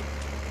off of them,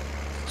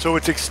 so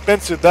it's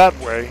expensive that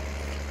way.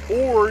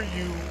 Or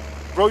you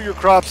grow your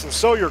crops and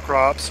sell your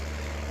crops,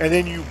 and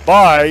then you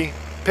buy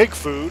pig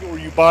food, or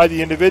you buy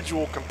the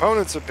individual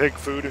components of pig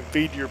food and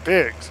feed your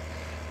pigs,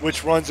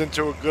 which runs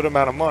into a good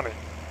amount of money.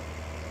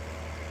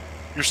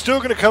 You're still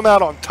going to come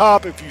out on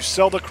top if you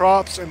sell the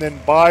crops and then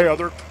buy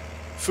other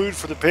food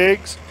for the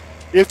pigs,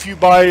 if you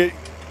buy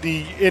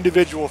the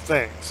individual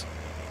things.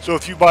 So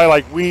if you buy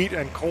like wheat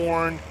and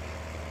corn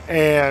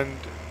and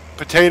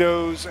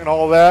potatoes and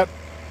all that,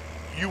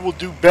 you will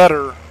do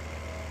better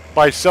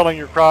by selling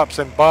your crops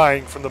and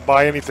buying from the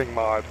Buy Anything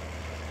mod.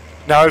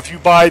 Now if you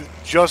buy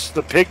just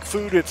the pig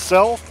food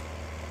itself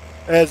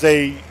as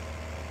a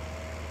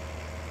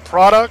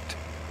product,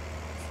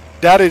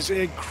 that is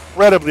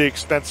incredibly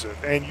expensive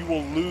and you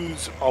will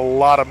lose a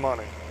lot of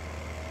money.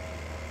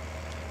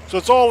 So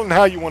it's all in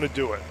how you want to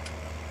do it.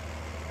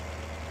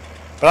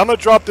 But I'm going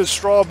to drop this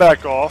straw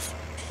back off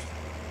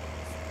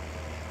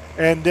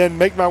and then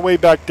make my way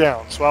back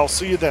down. So I'll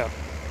see you then.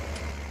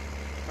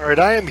 Alright,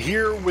 I am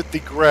here with the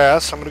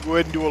grass. I'm going to go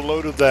ahead and do a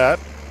load of that.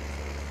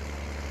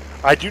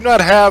 I do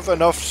not have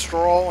enough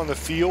straw on the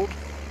field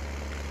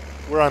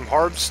where I'm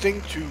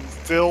harvesting to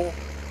fill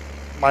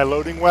my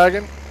loading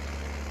wagon.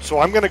 So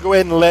I'm going to go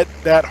ahead and let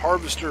that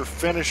harvester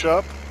finish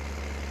up,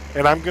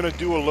 and I'm going to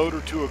do a load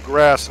or two of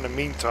grass in the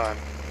meantime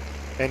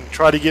and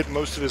try to get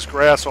most of this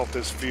grass off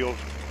this field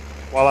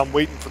while I'm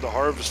waiting for the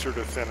harvester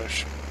to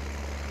finish.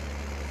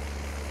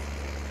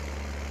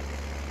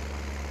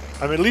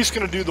 I'm at least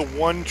going to do the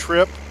one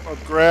trip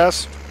of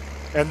grass,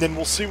 and then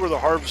we'll see where the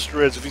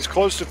harvester is. If he's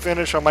close to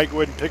finish, I might go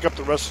ahead and pick up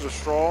the rest of the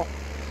straw.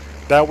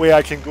 That way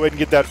I can go ahead and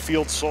get that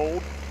field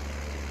sold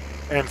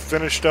and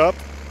finished up.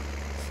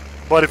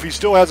 But if he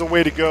still has a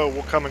way to go,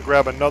 we'll come and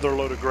grab another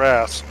load of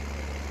grass.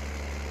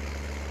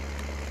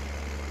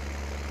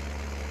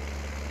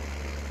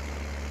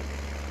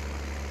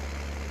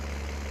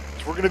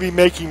 So we're going to be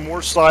making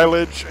more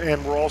silage,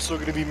 and we're also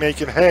going to be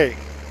making hay.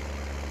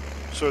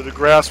 So the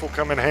grass will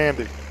come in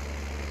handy.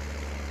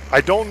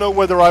 I don't know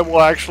whether I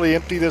will actually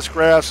empty this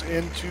grass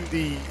into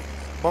the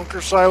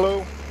bunker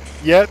silo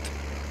yet,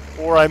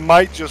 or I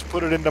might just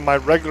put it into my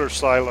regular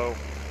silo,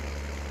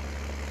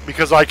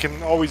 because I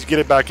can always get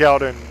it back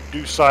out and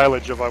do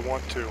silage if I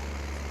want to.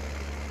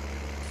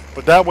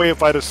 But that way,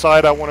 if I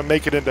decide I want to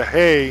make it into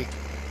hay,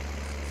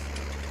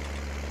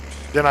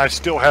 then I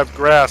still have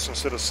grass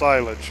instead of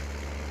silage.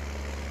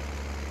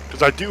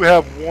 Because I do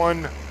have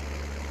one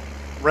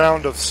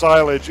round of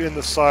silage in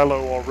the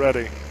silo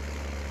already.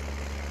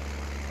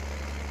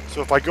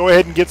 So if I go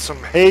ahead and get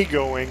some hay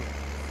going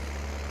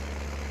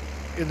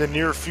in the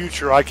near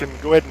future, I can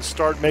go ahead and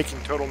start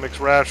making total mix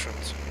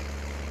rations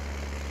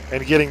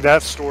and getting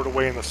that stored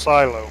away in the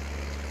silo.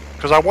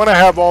 Because I want to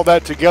have all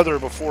that together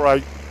before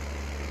I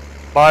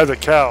buy the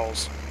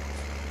cows.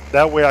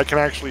 That way I can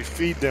actually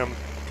feed them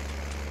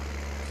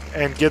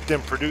and get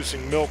them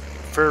producing milk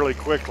fairly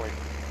quickly.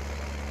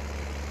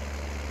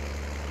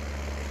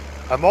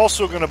 I'm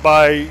also going to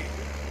buy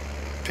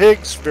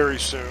pigs very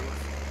soon,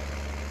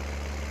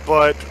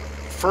 but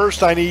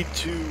first I need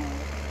to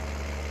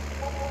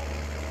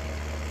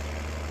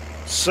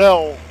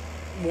sell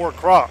more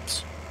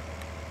crops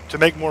to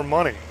make more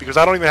money, because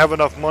I don't even have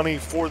enough money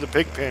for the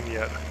pig pen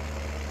yet.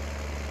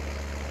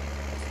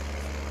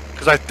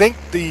 Because I think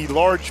the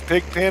large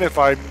pig pen, if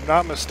I'm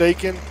not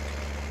mistaken,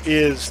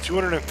 is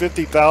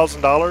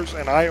 $250,000,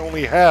 and I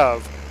only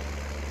have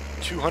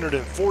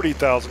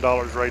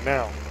 $240,000 right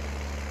now.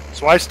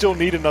 So I still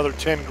need another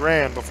 10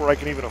 grand before I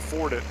can even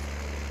afford it.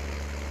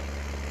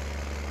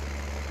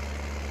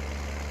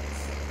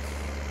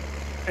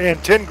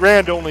 And 10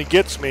 grand only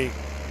gets me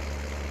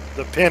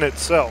the pen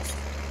itself.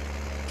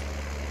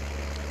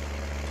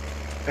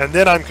 And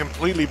then I'm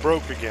completely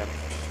broke again.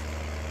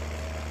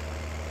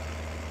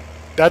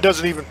 That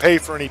doesn't even pay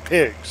for any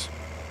pigs.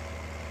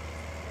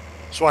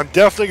 So I'm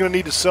definitely going to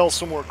need to sell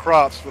some more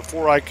crops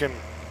before I can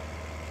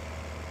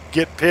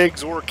get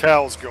pigs or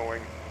cows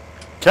going.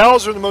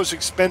 Cows are the most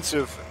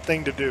expensive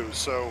thing to do,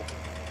 so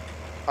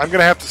I'm going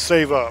to have to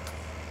save up.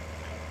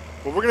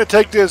 But we're going to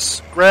take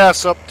this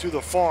grass up to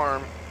the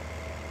farm,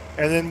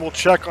 and then we'll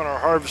check on our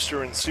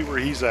harvester and see where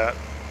he's at.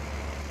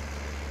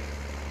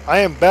 I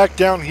am back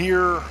down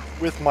here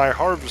with my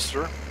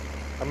harvester.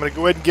 I'm going to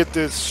go ahead and get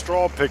this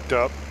straw picked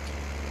up,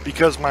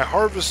 because my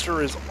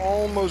harvester is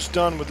almost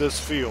done with this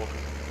field.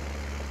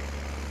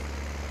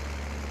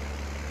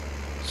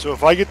 So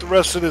if I get the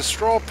rest of this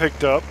straw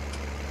picked up,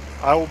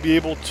 I will be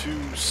able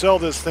to sell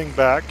this thing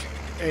back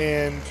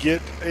and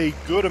get a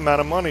good amount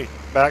of money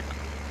back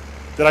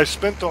that I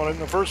spent on it in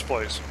the first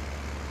place.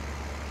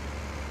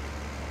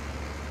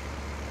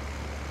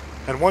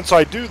 And once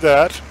I do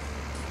that,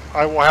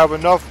 I will have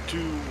enough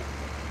to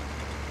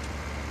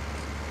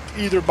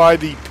either buy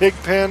the pig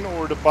pen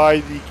or to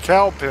buy the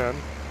cow pen,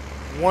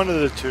 one of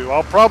the two.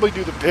 I'll probably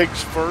do the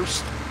pigs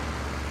first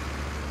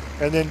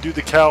and then do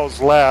the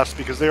cows last,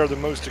 because they are the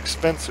most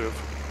expensive.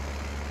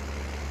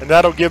 And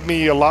that'll give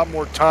me a lot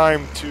more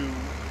time to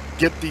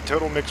get the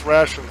total mix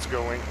rations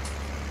going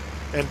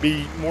and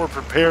be more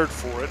prepared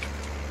for it.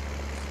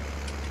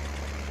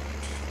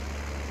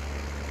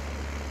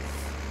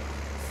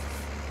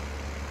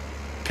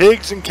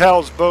 Pigs and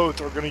cows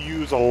both are going to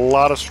use a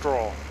lot of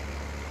straw.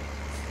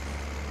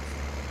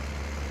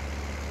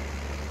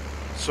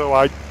 So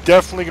I'm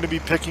definitely going to be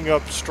picking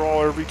up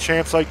straw every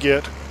chance I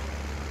get,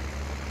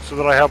 so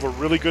that I have a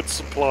really good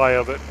supply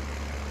of it.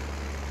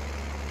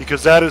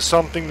 Because that is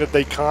something that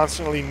they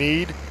constantly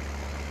need.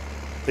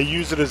 They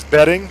use it as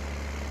bedding,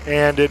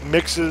 and it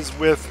mixes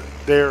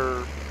with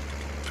their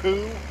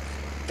poo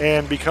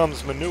and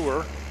becomes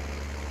manure,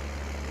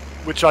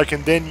 which I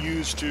can then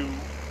use to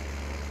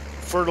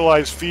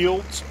fertilize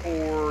fields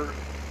or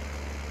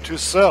to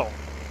sell.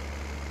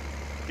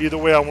 Either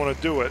way I want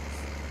to do it.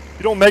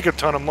 You don't make a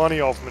ton of money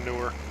off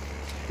manure.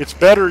 It's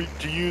better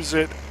to use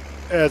it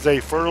as a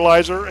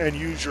fertilizer and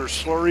use your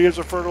slurry as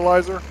a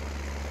fertilizer.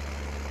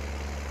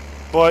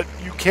 But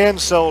you can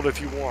sell it if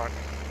you want.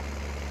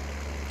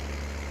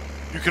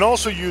 You can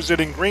also use it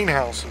in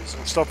greenhouses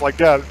and stuff like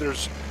that.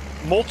 There's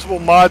multiple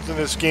mods in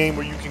this game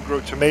where you can grow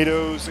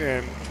tomatoes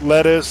and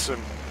lettuce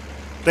and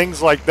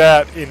things like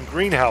that in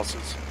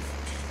greenhouses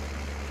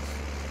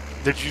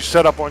that you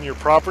set up on your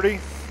property.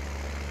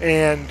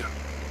 And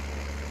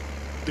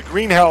the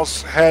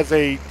greenhouse has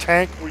a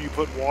tank where you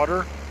put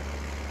water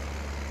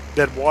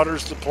that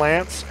waters the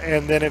plants,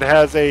 and then it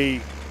has a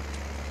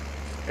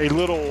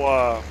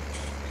little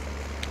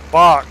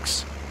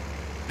box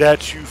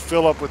that you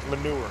fill up with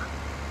manure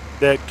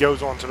that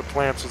goes onto the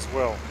plants as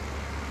well.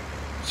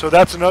 So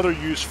that's another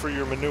use for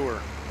your manure.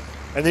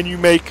 And then you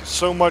make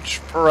so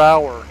much per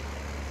hour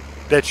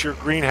that your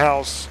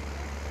greenhouse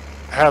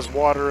has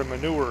water and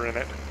manure in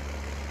it.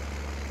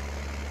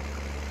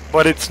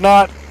 But it's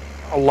not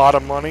a lot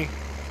of money,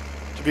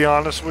 to be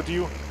honest with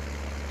you.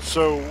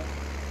 So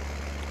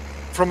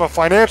from a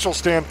financial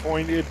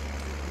standpoint,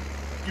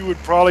 you would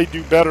probably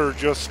do better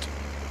just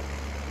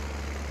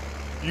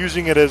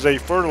using it as a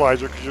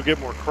fertilizer, because you'll get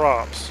more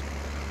crops.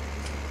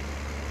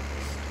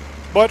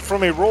 But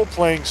from a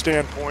role-playing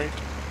standpoint,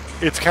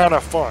 it's kind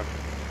of fun.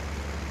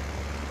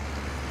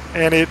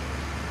 and it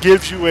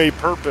gives you a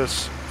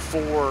purpose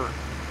for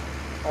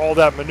all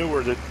that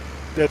manure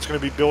that's going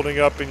to be building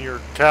up in your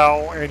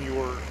cow and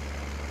your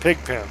pig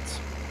pens.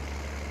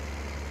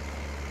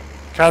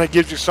 Kind of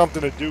gives you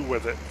something to do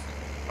with it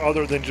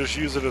other than just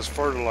use it as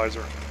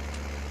fertilizer.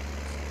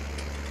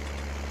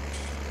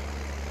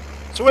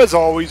 So as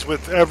always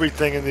with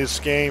everything in this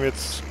game,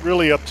 it's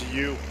really up to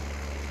you.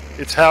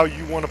 It's how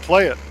you want to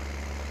play it,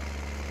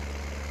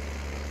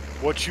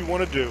 what you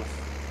want to do.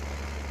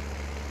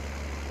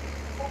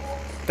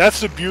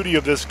 That's the beauty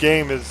of this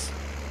game, is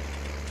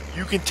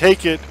you can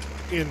take it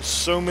in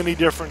so many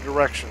different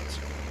directions,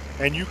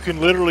 and you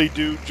can literally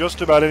do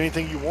just about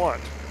anything you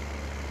want.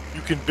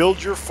 You can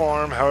build your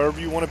farm however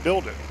you want to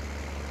build it.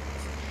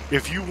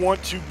 If you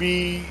want to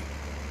be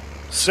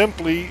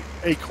simply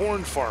a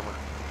corn farmer,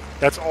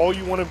 that's all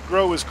you want to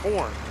grow is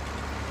corn,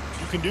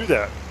 you can do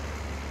that.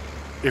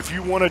 If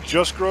you want to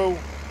just grow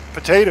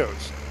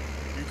potatoes,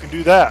 you can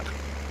do that.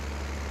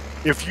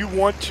 If you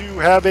want to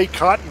have a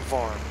cotton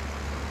farm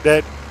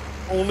that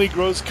only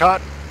grows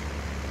cotton,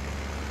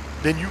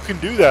 then you can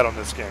do that on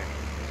this game.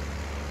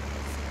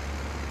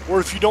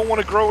 Or if you don't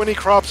want to grow any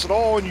crops at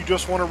all and you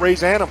just want to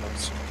raise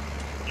animals,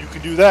 you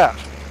can do that.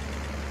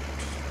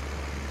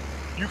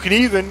 You can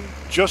even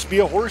just be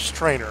a horse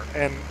trainer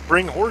and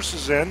bring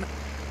horses in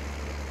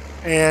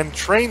and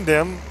train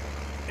them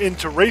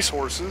into race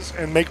horses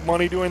and make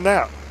money doing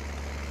that,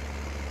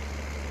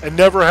 and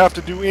never have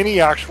to do any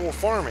actual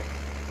farming.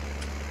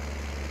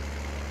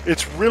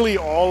 It's really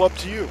all up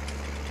to you.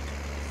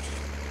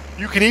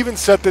 You can even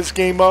set this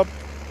game up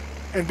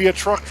and be a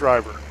truck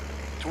driver,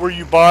 to where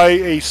you buy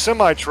a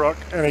semi-truck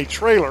and a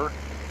trailer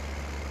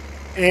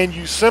and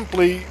you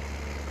simply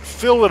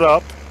fill it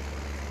up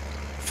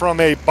from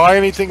a buy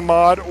anything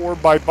mod, or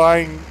by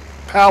buying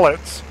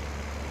pallets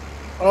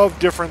of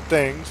different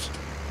things,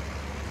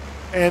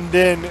 and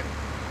then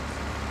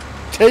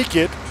take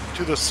it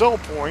to the sell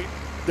point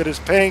that is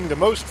paying the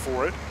most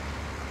for it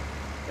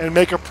and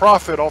make a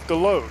profit off the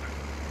load.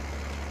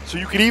 So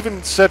you could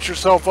even set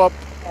yourself up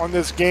on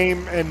this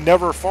game and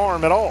never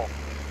farm at all,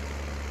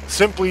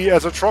 simply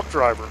as a truck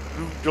driver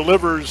who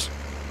delivers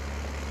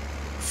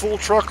full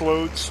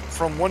truckloads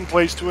from one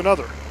place to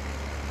another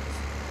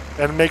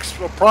and makes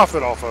a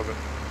profit off of it.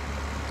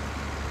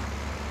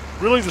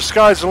 Really, the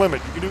sky's the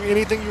limit. You can do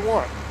anything you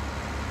want.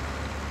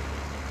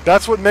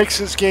 That's what makes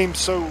this game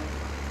so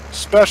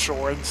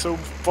special and so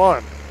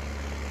fun,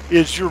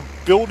 is you're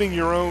building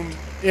your own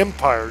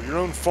empire, your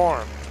own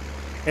farm,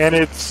 and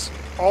it's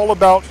all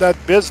about that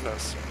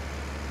business.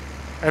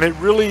 And it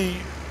really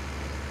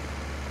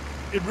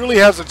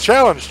has a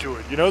challenge to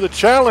it. You know, the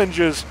challenge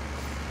is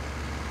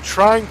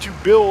trying to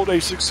build a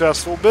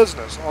successful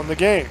business on the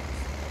game.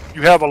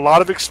 You have a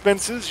lot of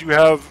expenses, you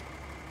have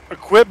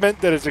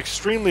equipment that is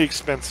extremely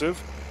expensive,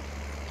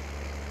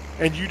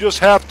 and you just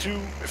have to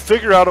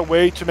figure out a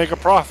way to make a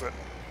profit.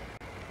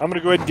 I'm going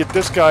to go ahead and get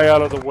this guy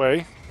out of the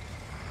way.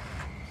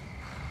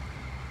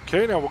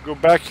 Okay, now we'll go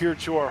back here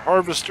to our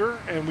harvester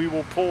and we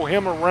will pull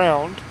him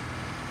around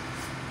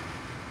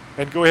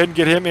and go ahead and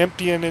get him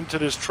emptying into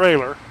this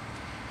trailer.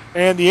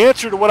 And the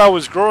answer to what I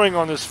was growing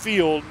on this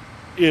field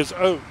is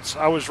oats.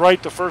 I was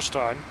right the first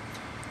time.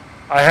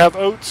 I have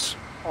oats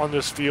on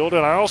this field,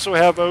 and I also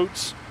have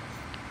oats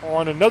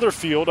on another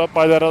field up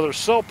by that other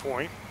sell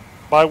point,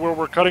 by where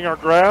we're cutting our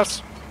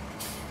grass.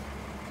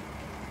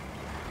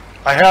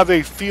 I have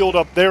a field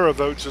up there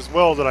of oats as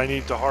well that I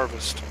need to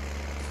harvest.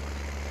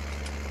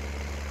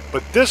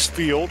 But this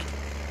field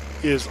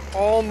is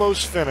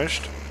almost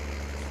finished,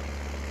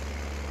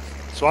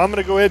 so I'm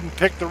going to go ahead and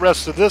pick the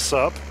rest of this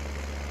up,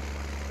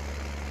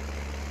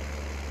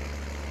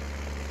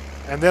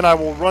 and then I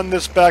will run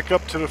this back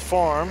up to the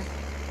farm,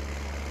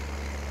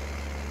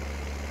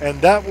 and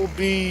that will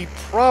be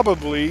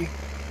probably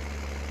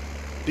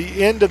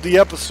the end of the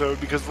episode,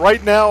 because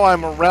right now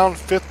I'm around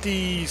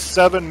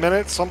 57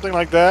 minutes, something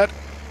like that.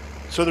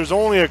 So there's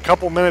only a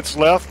couple minutes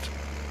left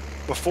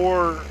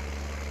before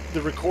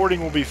the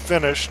recording will be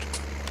finished.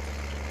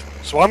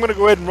 So I'm going to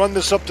go ahead and run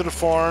this up to the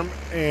farm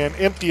and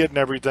empty it and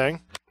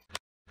everything.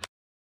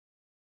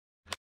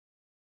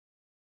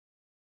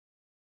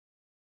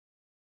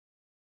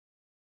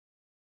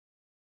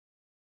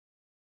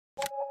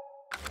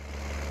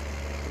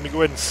 Let me go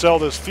ahead and sell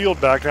this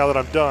field back now that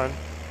I'm done.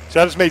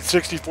 So I just made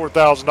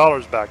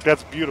 $64,000 back.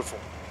 That's beautiful.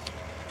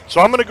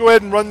 So I'm going to go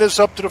ahead and run this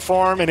up to the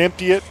farm and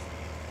empty it.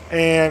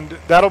 And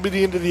that'll be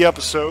the end of the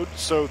episode.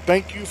 So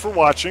thank you for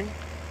watching.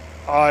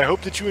 I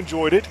hope that you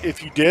enjoyed it.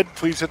 If you did,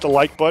 please hit the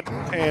like button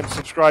and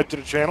subscribe to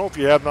the channel if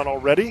you have not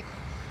already.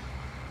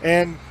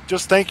 And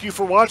just thank you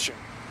for watching.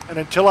 And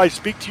until I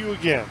speak to you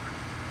again,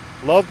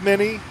 love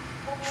many,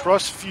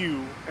 trust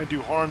few, and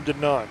do harm to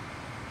none.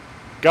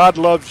 God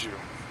loves you,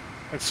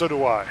 and so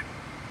do I.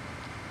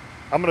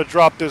 I'm going to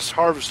drop this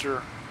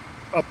harvester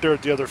up there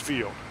at the other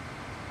field.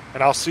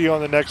 And I'll see you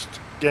on the next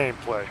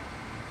gameplay.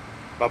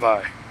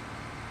 Bye-bye.